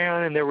looked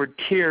around and there were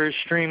tears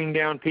streaming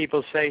down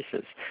people's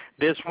faces.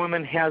 This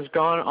woman has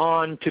gone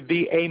on to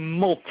be a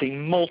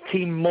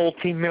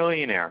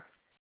multi-millionaire.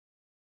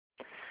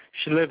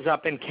 She lives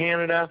up in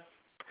Canada.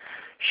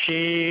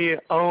 She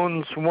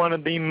owns one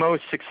of the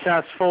most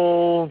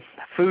successful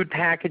food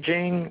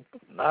packaging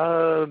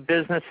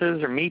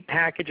businesses, or meat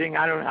packaging.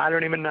 I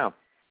don't even know,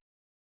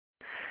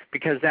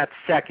 because that's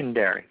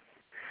secondary.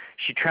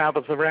 She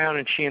travels around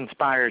and she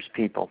inspires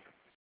people.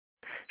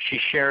 She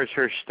shares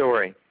her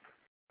story.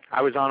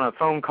 I was on a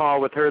phone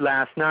call with her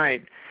last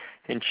night,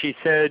 and she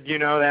said, you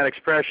know that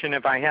expression,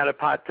 if I had a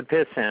pot to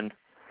piss in?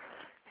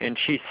 And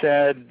she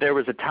said, there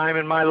was a time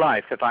in my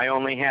life if I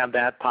only had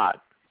that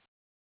pot.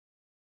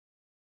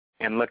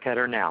 And look at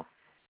her now.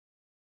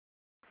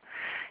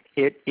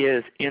 It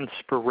is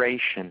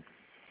inspiration.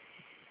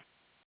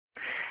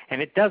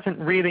 And it doesn't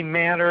really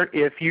matter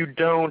if you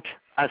don't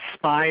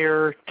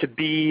aspire to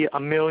be a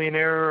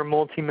millionaire or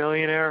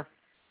multimillionaire.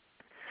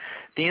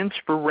 The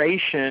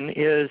inspiration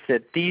is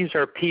that these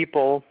are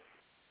people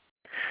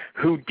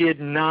who did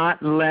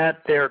not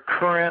let their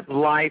current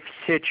life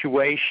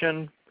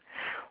situation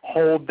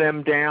hold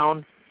them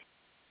down.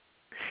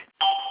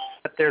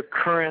 Let their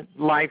current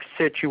life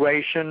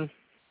situation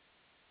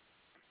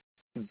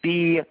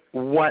be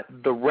what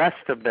the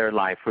rest of their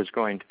life was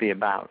going to be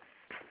about.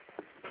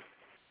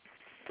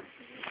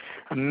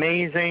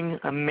 Amazing,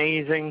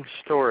 amazing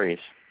stories.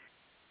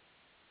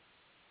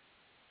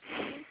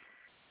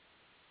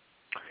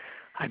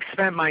 I've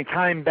spent my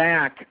time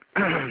back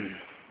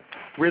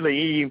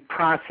really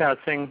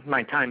processing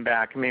my time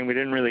back. I mean, we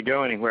didn't really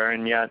go anywhere,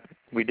 and yet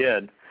we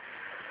did.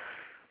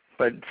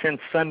 But since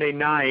Sunday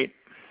night,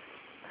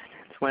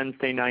 it's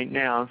Wednesday night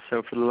now,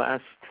 so for the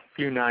last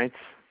few nights,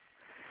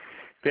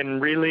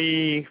 been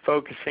really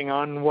focusing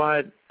on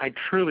what I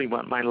truly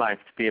want my life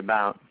to be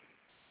about.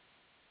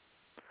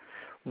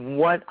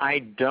 What I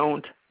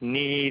don't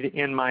need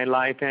in my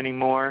life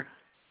anymore,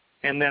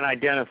 and then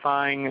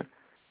identifying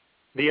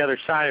the other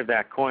side of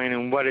that coin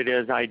and what it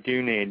is I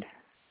do need.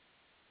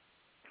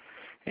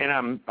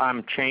 And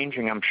I'm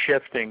changing, I'm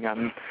shifting,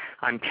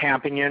 I'm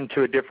tapping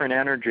into a different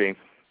energy.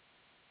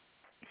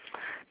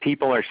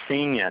 People are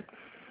seeing it.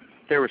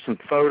 There were some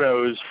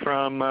photos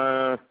from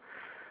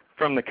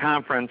the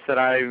conference that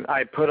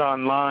I put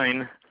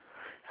online.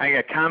 I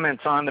got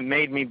comments on that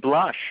made me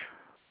blush.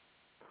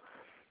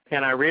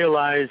 And I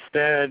realized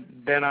that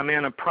I'm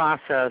in a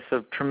process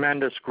of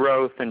tremendous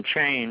growth and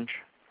change.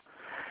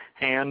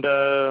 And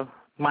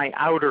my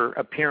outer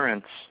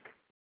appearance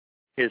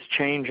is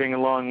changing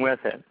along with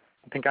it.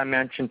 I think I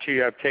mentioned to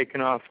you I've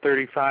taken off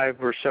 35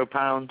 or so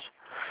pounds.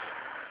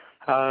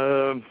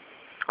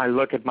 I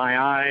look at my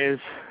eyes,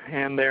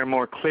 and they're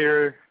more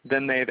clear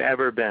than they've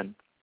ever been.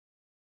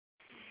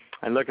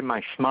 I look at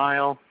my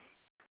smile,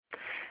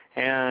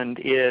 and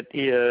it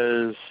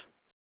is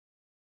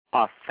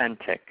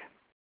authentic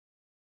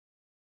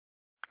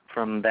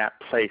from that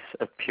place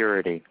of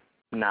purity,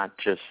 not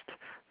just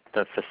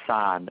the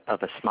facade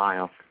of a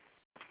smile.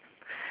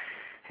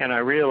 And I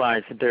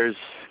realize that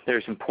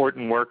there's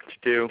important work to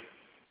do,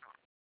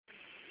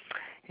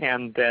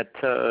 and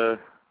that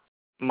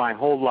my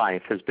whole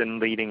life has been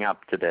leading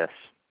up to this.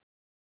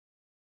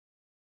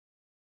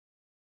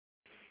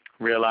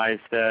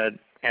 Realized that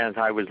as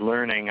I was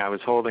learning, I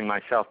was holding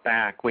myself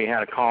back. We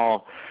had a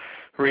call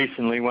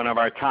recently, one of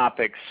our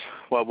topics,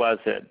 what was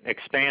it?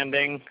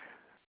 Expanding,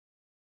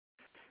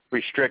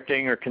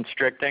 restricting, or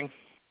constricting?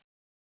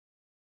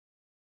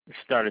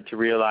 Started to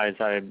realize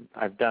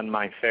I've done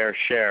my fair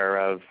share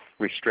of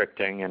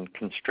restricting and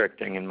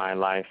constricting in my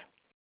life,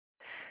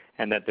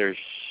 and that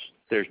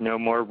there's no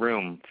more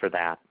room for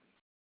that,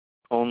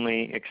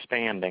 only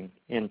expanding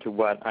into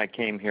what I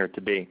came here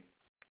to be.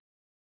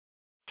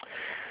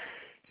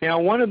 Now,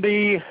 one of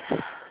the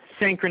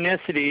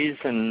synchronicities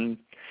and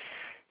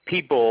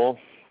people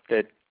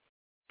that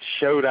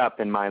showed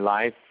up in my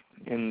life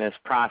in this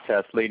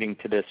process leading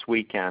to this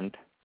weekend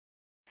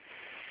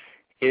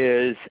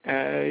is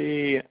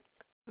a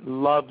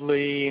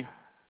lovely,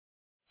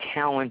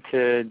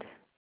 talented,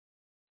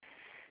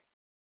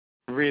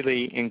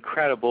 really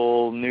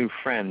incredible new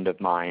friend of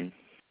mine,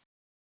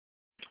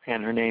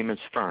 and her name is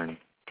Fern.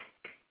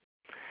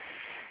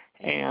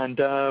 And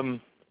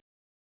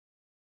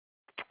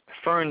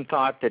Fern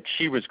thought that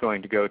she was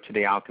going to go to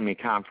the Alchemy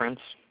Conference.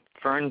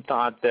 Fern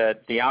thought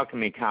that the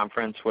Alchemy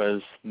Conference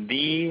was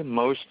the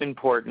most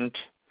important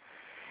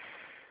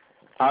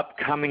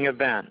upcoming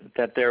event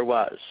that there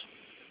was.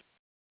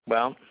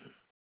 Well,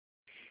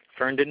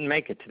 Fern didn't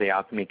make it to the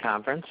Alchemy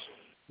Conference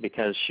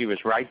because she was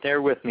right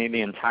there with me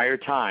the entire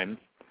time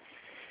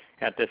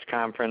at this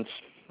conference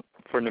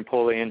for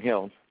Napoleon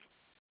Hill.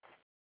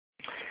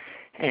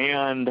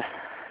 And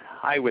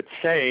I would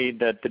say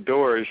that the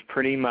doors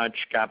pretty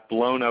much got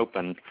blown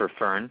open for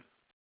Fern.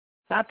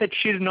 Not that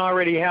she didn't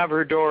already have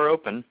her door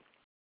open.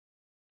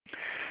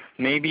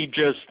 Maybe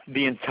just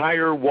the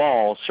entire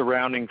wall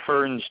surrounding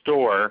Fern's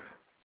door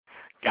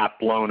got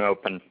blown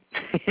open.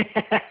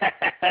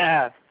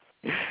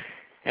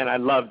 And I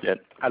loved it.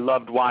 I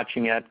loved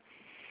watching it.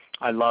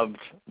 I loved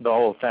the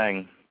whole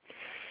thing.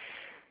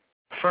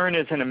 Fern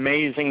is an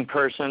amazing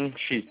person.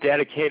 She's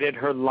dedicated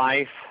her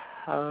life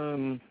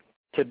to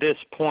this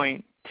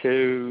point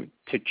to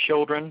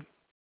children,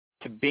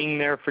 to being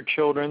there for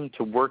children,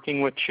 to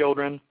working with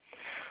children,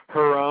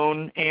 her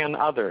own and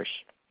others.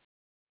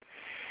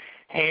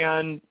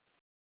 And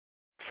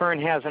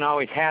Fern hasn't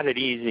always had it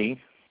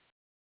easy,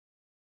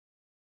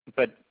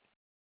 but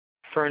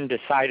Fern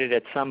decided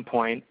at some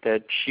point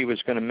that she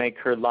was going to make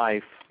her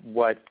life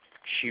what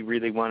she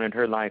really wanted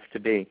her life to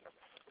be.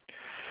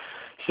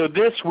 So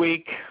this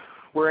week,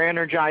 we're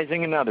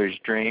energizing another's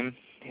dream,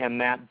 and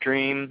that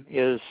dream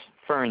is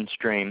Fern's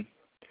dream.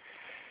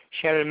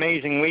 She had an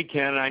amazing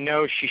weekend. I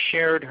know she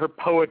shared her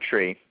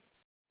poetry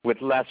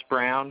with Les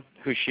Brown,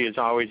 who she has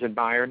always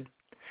admired,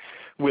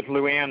 with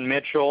Luann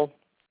Mitchell,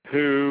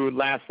 who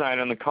last night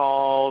on the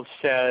call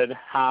said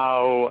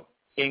how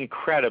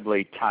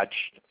incredibly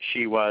touched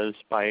she was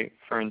by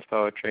Fern's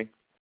poetry.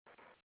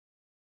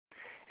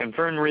 And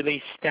Fern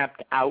really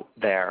stepped out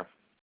there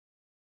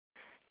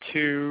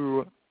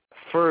to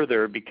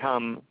further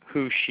become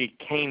who she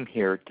came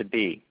here to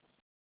be.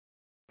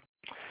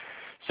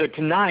 So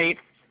tonight,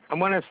 I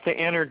want us to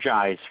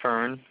energize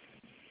Fern.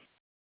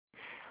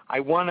 I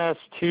want us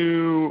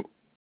to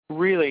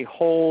really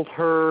hold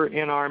her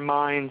in our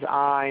mind's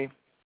eye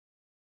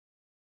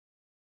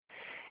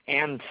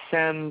and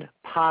send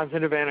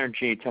positive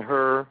energy to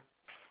her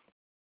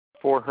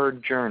for her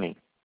journey.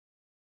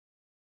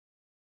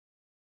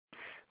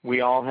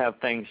 We all have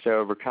things to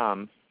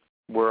overcome.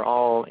 we're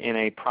all in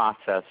a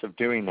process of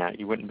doing that.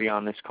 You wouldn't be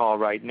on this call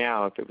right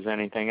now if it was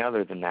anything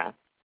other than that.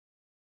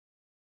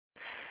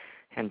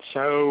 And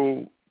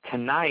so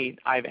tonight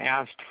I've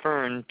asked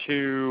Fern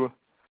to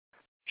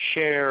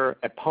share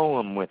a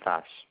poem with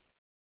us.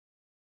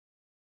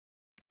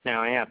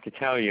 Now I have to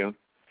tell you,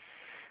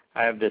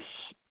 I have this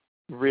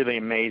really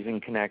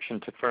amazing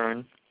connection to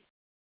Fern,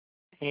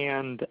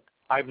 and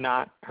I've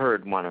not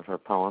heard one of her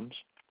poems.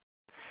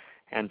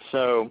 And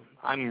so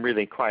I'm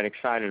really quite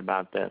excited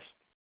about this.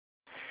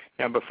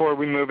 Now before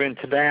we move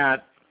into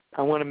that,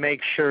 I want to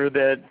make sure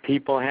that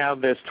people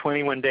have this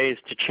 21 Days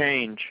to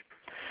Change.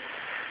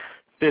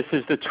 This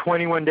is the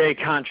 21-Day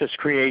Conscious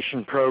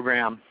Creation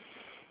Program.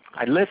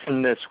 I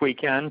listened this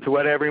weekend to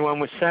what everyone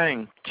was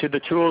saying, to the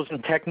tools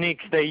and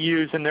techniques they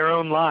use in their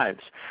own lives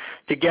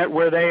to get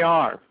where they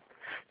are,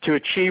 to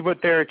achieve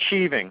what they're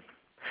achieving,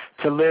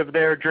 to live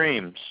their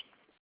dreams.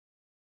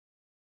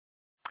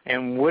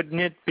 And wouldn't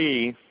it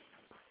be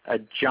a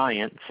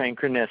giant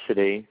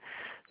synchronicity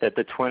that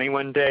the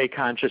 21-Day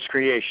Conscious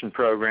Creation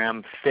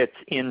Program fits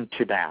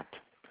into that,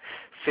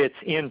 fits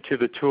into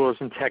the tools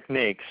and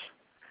techniques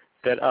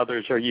that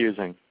others are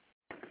using.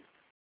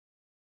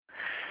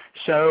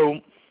 So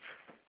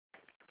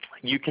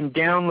you can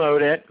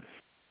download it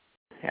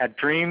at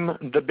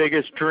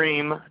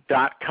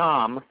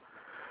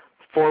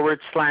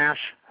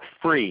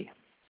dreamthebiggestdream.com/free.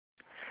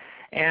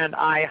 And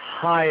I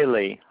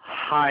highly,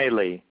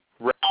 highly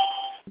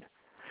recommend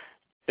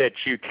that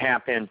you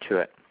tap into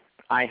it.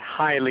 I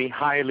highly,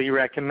 highly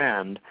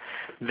recommend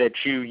that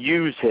you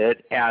use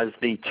it as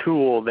the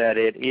tool that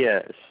it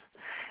is,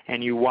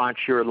 and you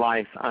watch your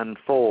life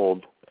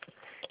unfold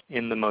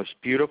in the most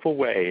beautiful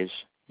ways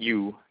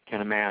you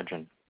can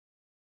imagine.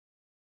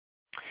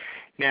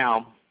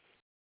 Now,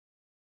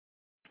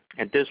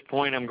 at this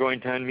point, I'm going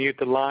to unmute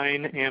the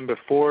line, and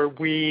before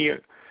we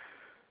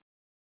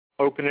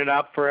open it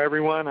up for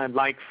everyone, I'd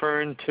like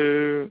Fern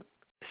to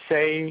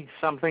say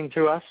something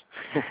to us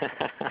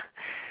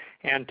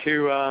and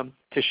to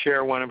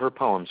share one of her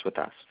poems with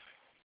us.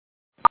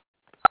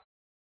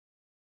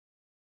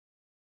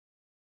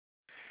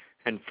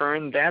 And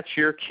Fern, that's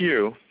your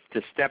cue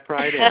to step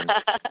right in.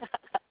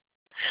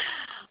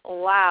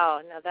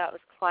 Wow, now that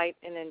was quite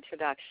an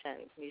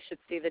introduction. You should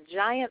see the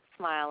giant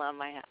smile on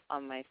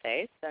my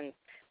face, and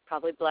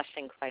probably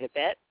blushing quite a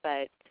bit.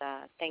 But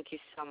thank you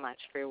so much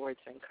for your words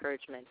of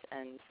encouragement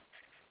and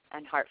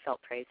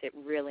heartfelt praise. It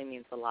really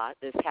means a lot.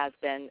 This has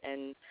been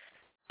an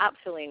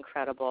absolutely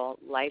incredible,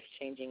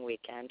 life-changing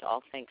weekend,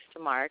 all thanks to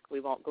Mark. We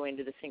won't go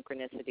into the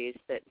synchronicities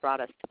that brought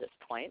us to this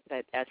point,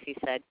 but as he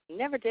said,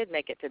 never did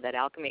make it to that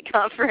alchemy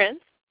conference.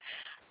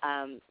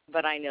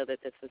 But I know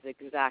that this was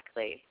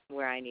exactly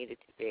where I needed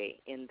to be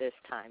in this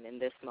time, in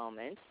this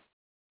moment.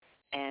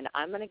 And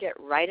I'm going to get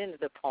right into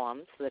the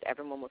poem so that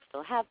everyone will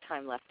still have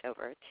time left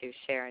over to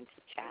share and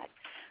to chat.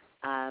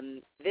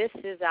 This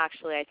is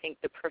actually, I think,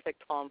 the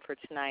perfect poem for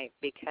tonight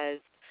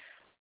because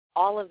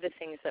all of the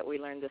things that we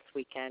learned this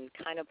weekend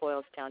kind of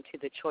boils down to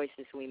the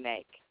choices we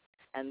make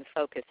and the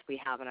focus we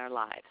have in our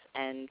lives.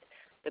 And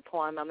the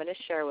poem I'm going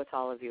to share with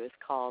all of you is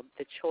called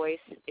The Choice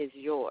is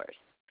Yours.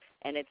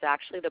 And it's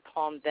actually the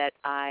poem that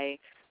I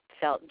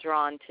felt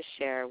drawn to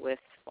share with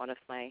one of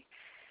my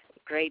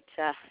great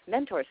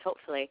mentors,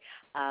 hopefully,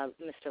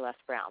 Mr. Les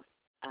Brown,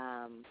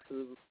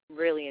 who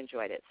really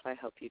enjoyed it, so I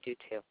hope you do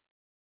too.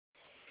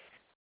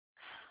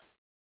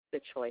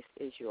 The choice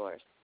is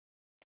yours.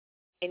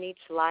 In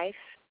each life,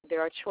 there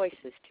are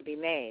choices to be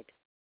made,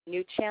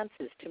 new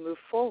chances to move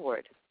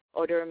forward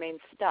or to remain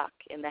stuck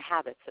in the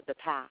habits of the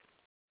past,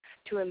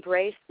 to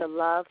embrace the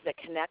love that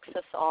connects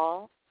us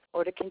all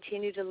or to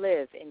continue to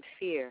live in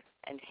fear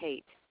and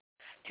hate,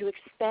 to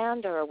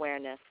expand our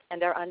awareness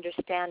and our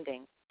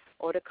understanding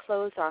or to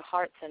close our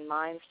hearts and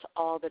minds to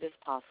all that is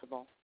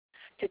possible,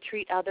 to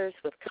treat others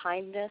with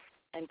kindness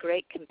and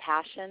great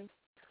compassion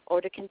or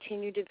to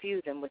continue to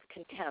view them with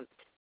contempt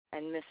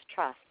and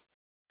mistrust.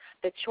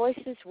 The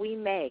choices we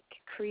make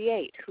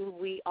create who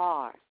we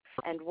are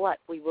and what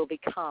we will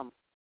become.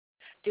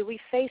 Do we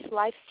face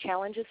life's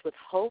challenges with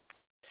hope,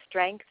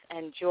 strength,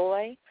 and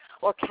joy,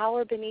 or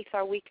cower beneath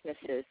our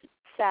weaknesses,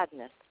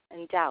 sadness,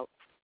 and doubts?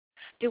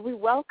 Do we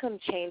welcome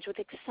change with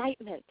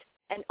excitement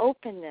and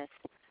openness,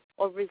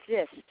 or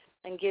resist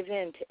and give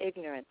in to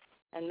ignorance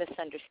and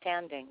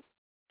misunderstanding?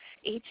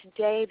 Each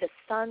day the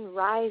sun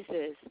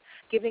rises,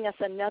 giving us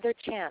another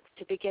chance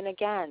to begin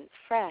again,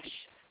 fresh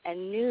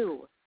and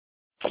new.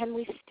 Can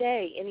we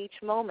stay in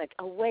each moment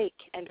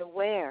awake and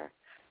aware,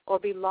 or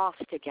be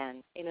lost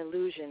again in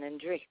illusion and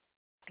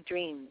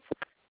dreams?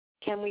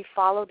 Can we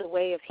follow the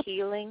way of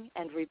healing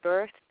and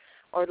rebirth,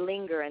 or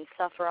linger and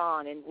suffer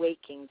on in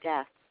waking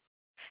death?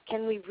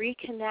 Can we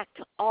reconnect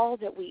to all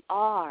that we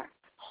are,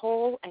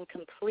 whole and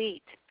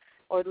complete,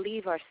 or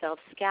leave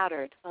ourselves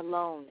scattered,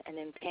 alone, and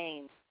in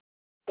pain?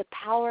 The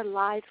power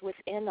lies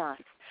within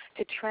us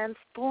to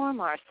transform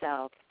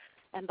ourselves,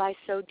 and by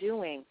so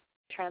doing,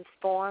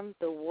 transform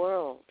the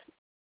world.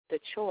 The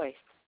choice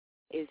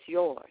is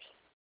yours.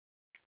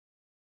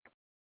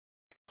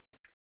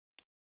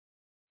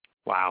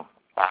 Wow.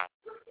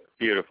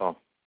 Beautiful.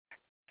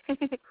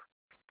 Thank you.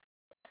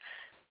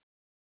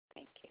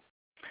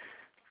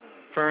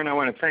 Fern, I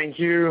want to thank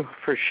you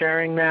for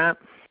sharing that.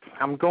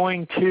 I'm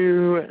going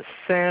to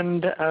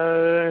send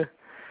a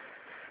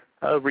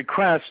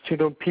request to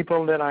the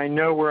people that I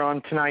know were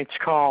on tonight's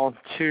call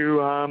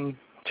to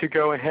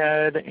go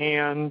ahead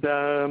and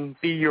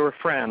be your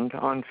friend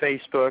on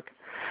Facebook.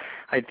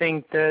 I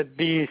think that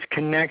these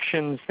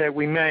connections that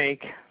we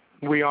make,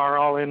 we are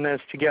all in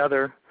this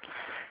together,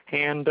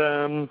 and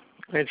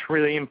it's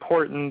really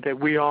important that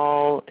we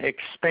all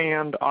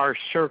expand our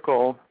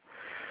circle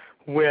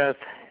with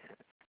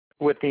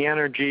the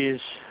energies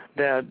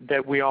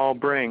that we all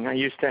bring. I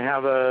used to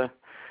have a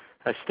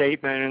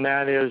statement, and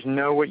that is,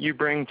 know what you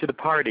bring to the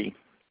party.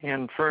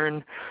 And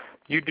Fern,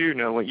 you do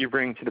know what you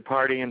bring to the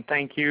party, and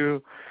thank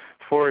you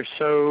for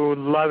so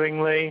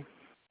lovingly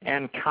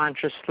and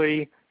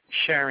consciously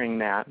sharing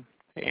that.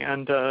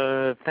 And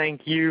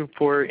thank you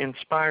for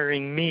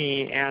inspiring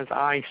me as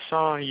I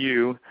saw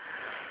you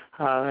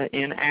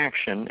in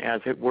action,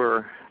 as it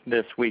were,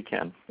 this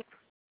weekend.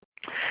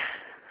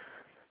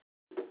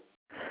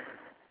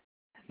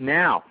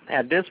 Now,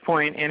 at this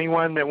point,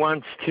 anyone that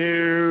wants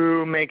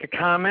to make a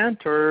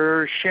comment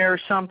or share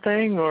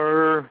something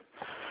or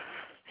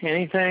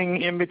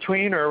anything in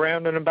between or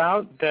around and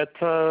about that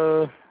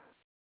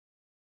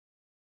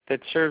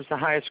serves the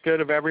highest good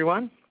of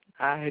everyone,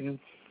 I'd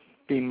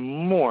be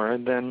more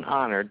than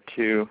honored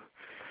to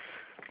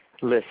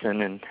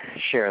listen and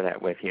share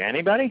that with you.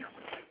 Anybody?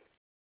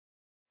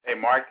 Hey,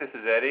 Mark, this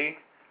is Eddie.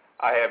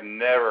 I have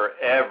never,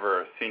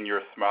 ever seen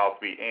your smile to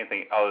be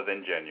anything other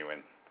than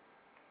genuine.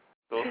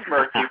 A little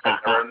smirky, but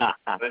never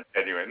than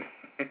genuine.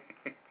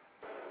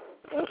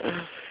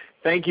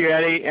 Thank you,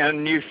 Eddie.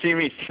 And you've seen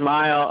me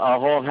smile a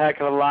whole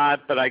heck of a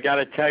lot, but I got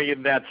to tell you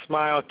that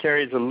smile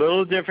carries a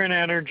little different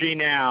energy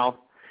now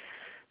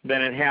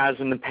than it has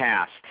in the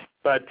past.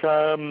 But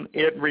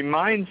it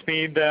reminds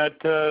me that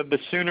the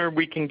sooner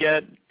we can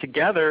get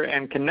together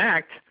and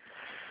connect,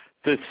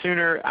 the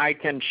sooner I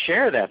can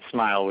share that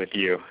smile with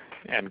you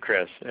and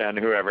Chris and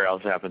whoever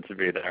else happens to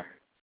be there.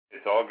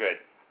 It's all good.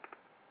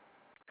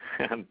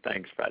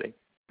 Thanks, buddy.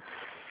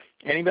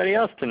 Anybody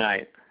else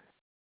tonight?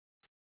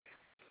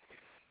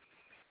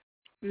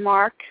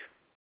 Mark,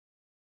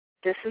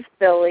 this is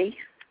Billy.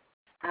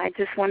 I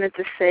just wanted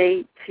to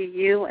say to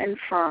you and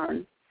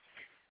Fern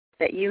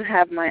that you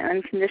have my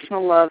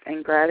unconditional love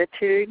and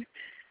gratitude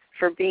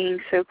for being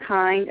so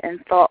kind and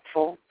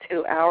thoughtful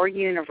to our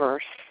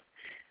universe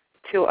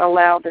to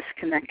allow this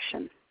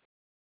connection.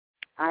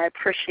 I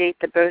appreciate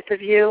the both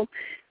of you,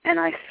 and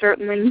I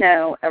certainly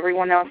know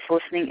everyone else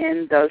listening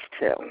in does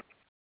too.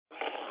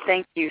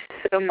 Thank you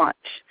so much,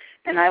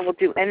 and I will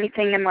do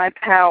anything in my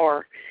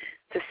power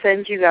to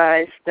send you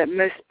guys the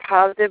most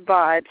positive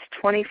vibes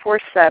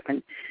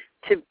 24/7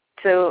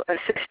 to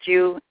assist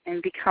you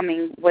in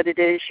becoming what it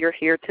is you're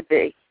here to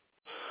be.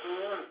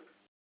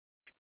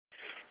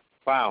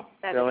 Wow,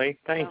 Billy,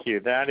 thank you.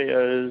 That's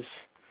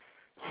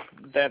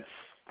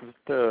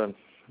the,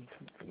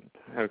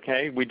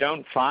 okay, we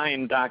don't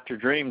find Dr.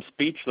 Dream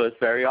speechless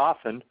very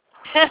often,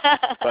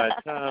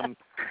 but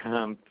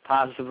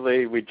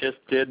possibly we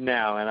just did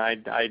now, and I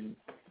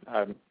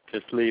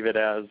just leave it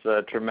as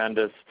a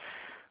tremendous,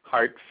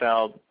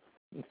 heartfelt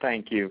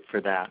thank you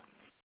for that.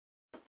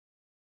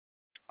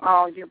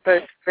 Oh, you're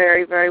both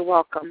very, very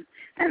welcome.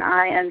 And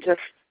I am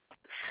just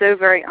so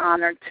very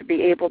honored to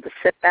be able to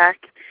sit back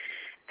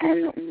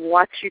and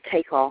watch you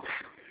take off.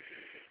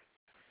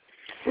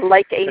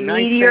 Like a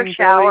meteor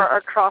shower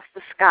across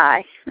the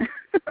sky.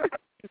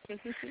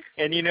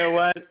 And you know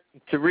what?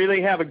 To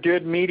really have a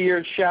good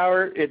meteor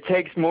shower, it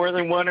takes more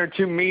than one or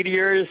two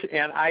meteors,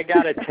 and I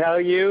got to tell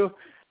you,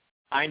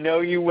 I know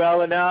you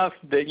well enough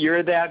that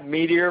you're that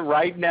meteor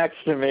right next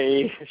to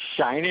me,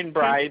 shining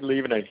bright,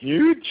 leaving a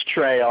huge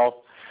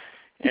trail,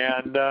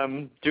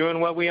 and doing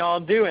what we all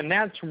do. And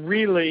that's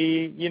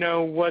really, you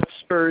know, what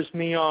spurs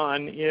me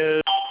on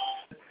is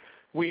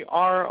we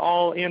are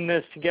all in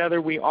this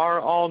together. We are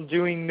all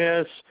doing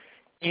this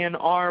in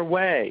our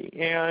way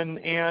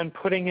and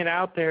putting it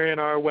out there in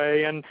our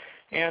way. And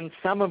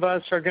some of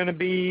us are going to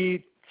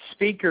be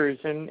speakers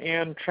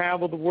and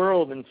travel the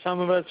world, and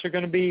some of us are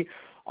going to be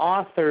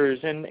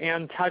authors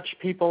and touch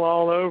people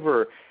all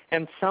over.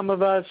 And some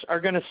of us are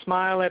going to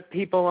smile at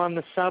people on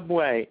the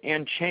subway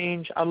and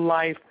change a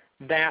life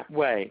that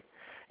way.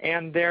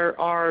 And there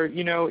are,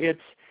 you know,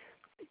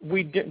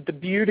 the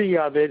beauty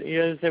of it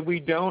is that we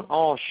don't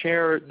all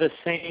share the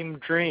same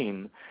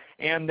dream,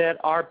 and that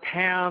our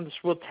paths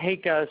will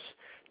take us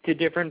to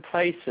different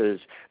places.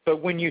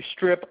 But when you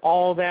strip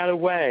all that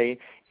away,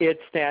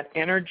 it's that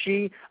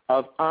energy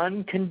of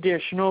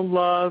unconditional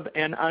love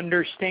and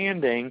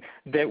understanding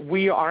that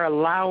we are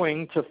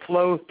allowing to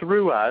flow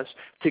through us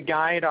to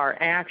guide our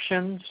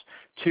actions,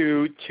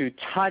 to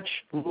touch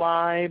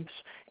lives,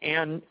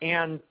 and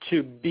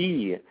to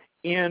be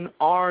in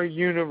our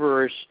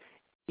universe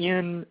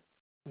in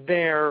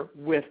there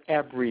with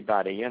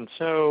everybody. And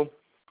so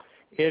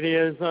it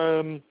is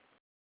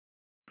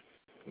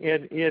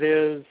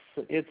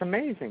it's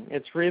amazing.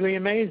 It's really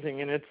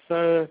amazing, and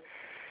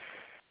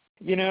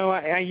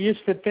I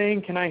used to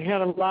think, and I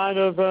had a lot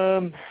of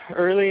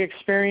early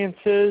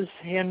experiences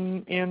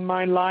in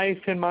my life,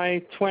 in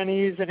my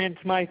 20s and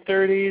into my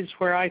 30s,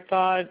 where I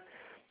thought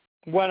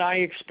what I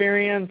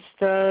experienced,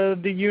 the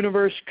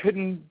universe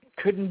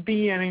couldn't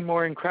be any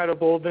more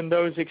incredible than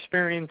those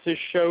experiences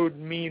showed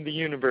me the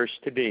universe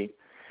to be.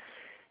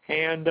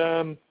 And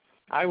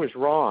I was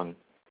wrong.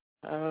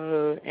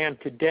 And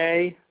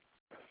today,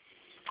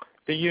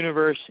 the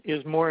universe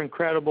is more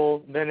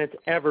incredible than it's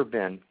ever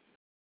been.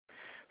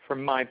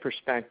 From my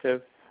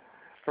perspective,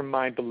 from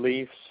my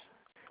beliefs,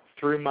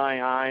 through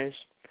my eyes.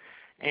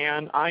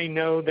 And I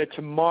know that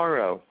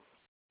tomorrow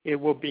it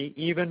will be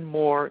even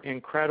more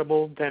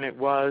incredible than it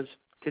was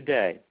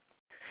today.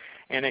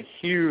 And a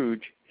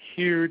huge,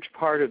 huge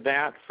part of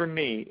that for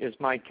me is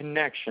my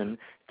connection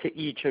to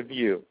each of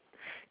you,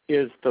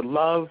 is the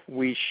love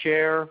we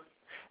share,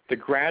 the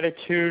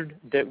gratitude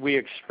that we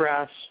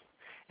express,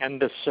 and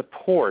the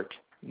support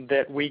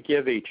that we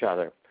give each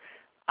other.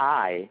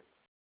 I,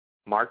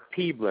 Mark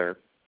Peebler,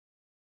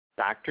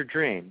 Dr.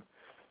 Dream,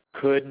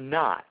 could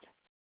not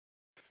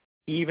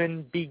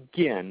even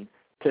begin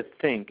to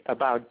think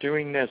about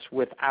doing this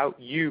without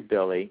you,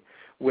 Billy,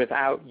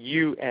 without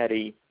you,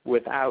 Eddie,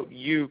 without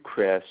you,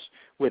 Chris,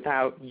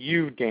 without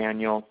you,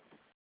 Daniel,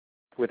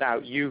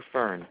 without you,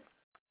 Fern,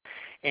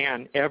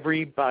 and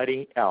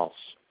everybody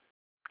else.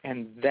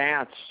 And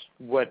that's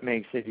what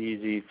makes it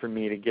easy for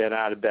me to get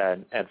out of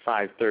bed at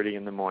 5:30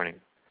 in the morning.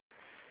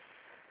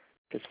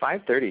 Because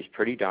 5:30 is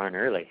pretty darn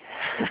early.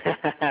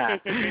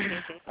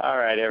 All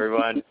right,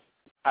 everyone.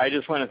 I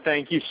just want to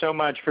thank you so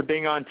much for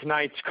being on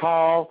tonight's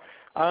call.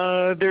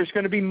 There's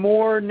going to be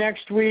more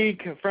next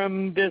week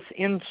from this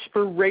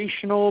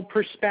inspirational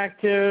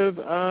perspective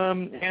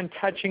and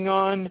touching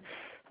on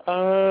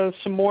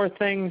some more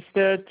things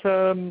that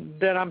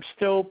I'm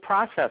still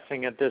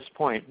processing at this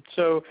point.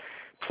 So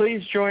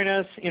please join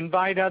us,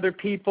 invite other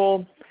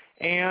people,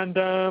 and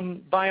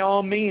by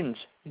all means,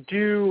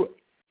 do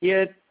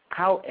it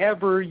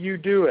however you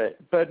do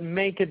it, but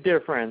make a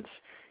difference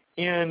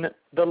in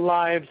the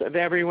lives of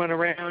everyone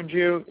around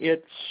you.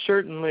 It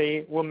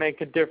certainly will make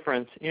a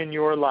difference in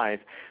your life.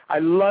 I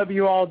love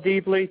you all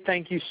deeply.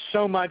 Thank you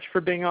so much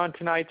for being on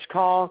tonight's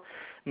call.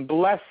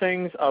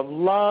 Blessings of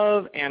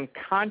love and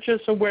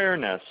conscious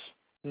awareness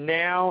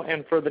now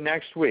and for the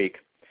next week.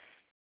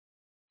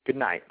 Good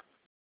night.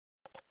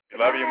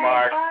 Love you,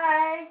 Mark.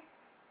 Bye.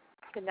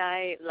 Good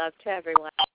night. Love to everyone.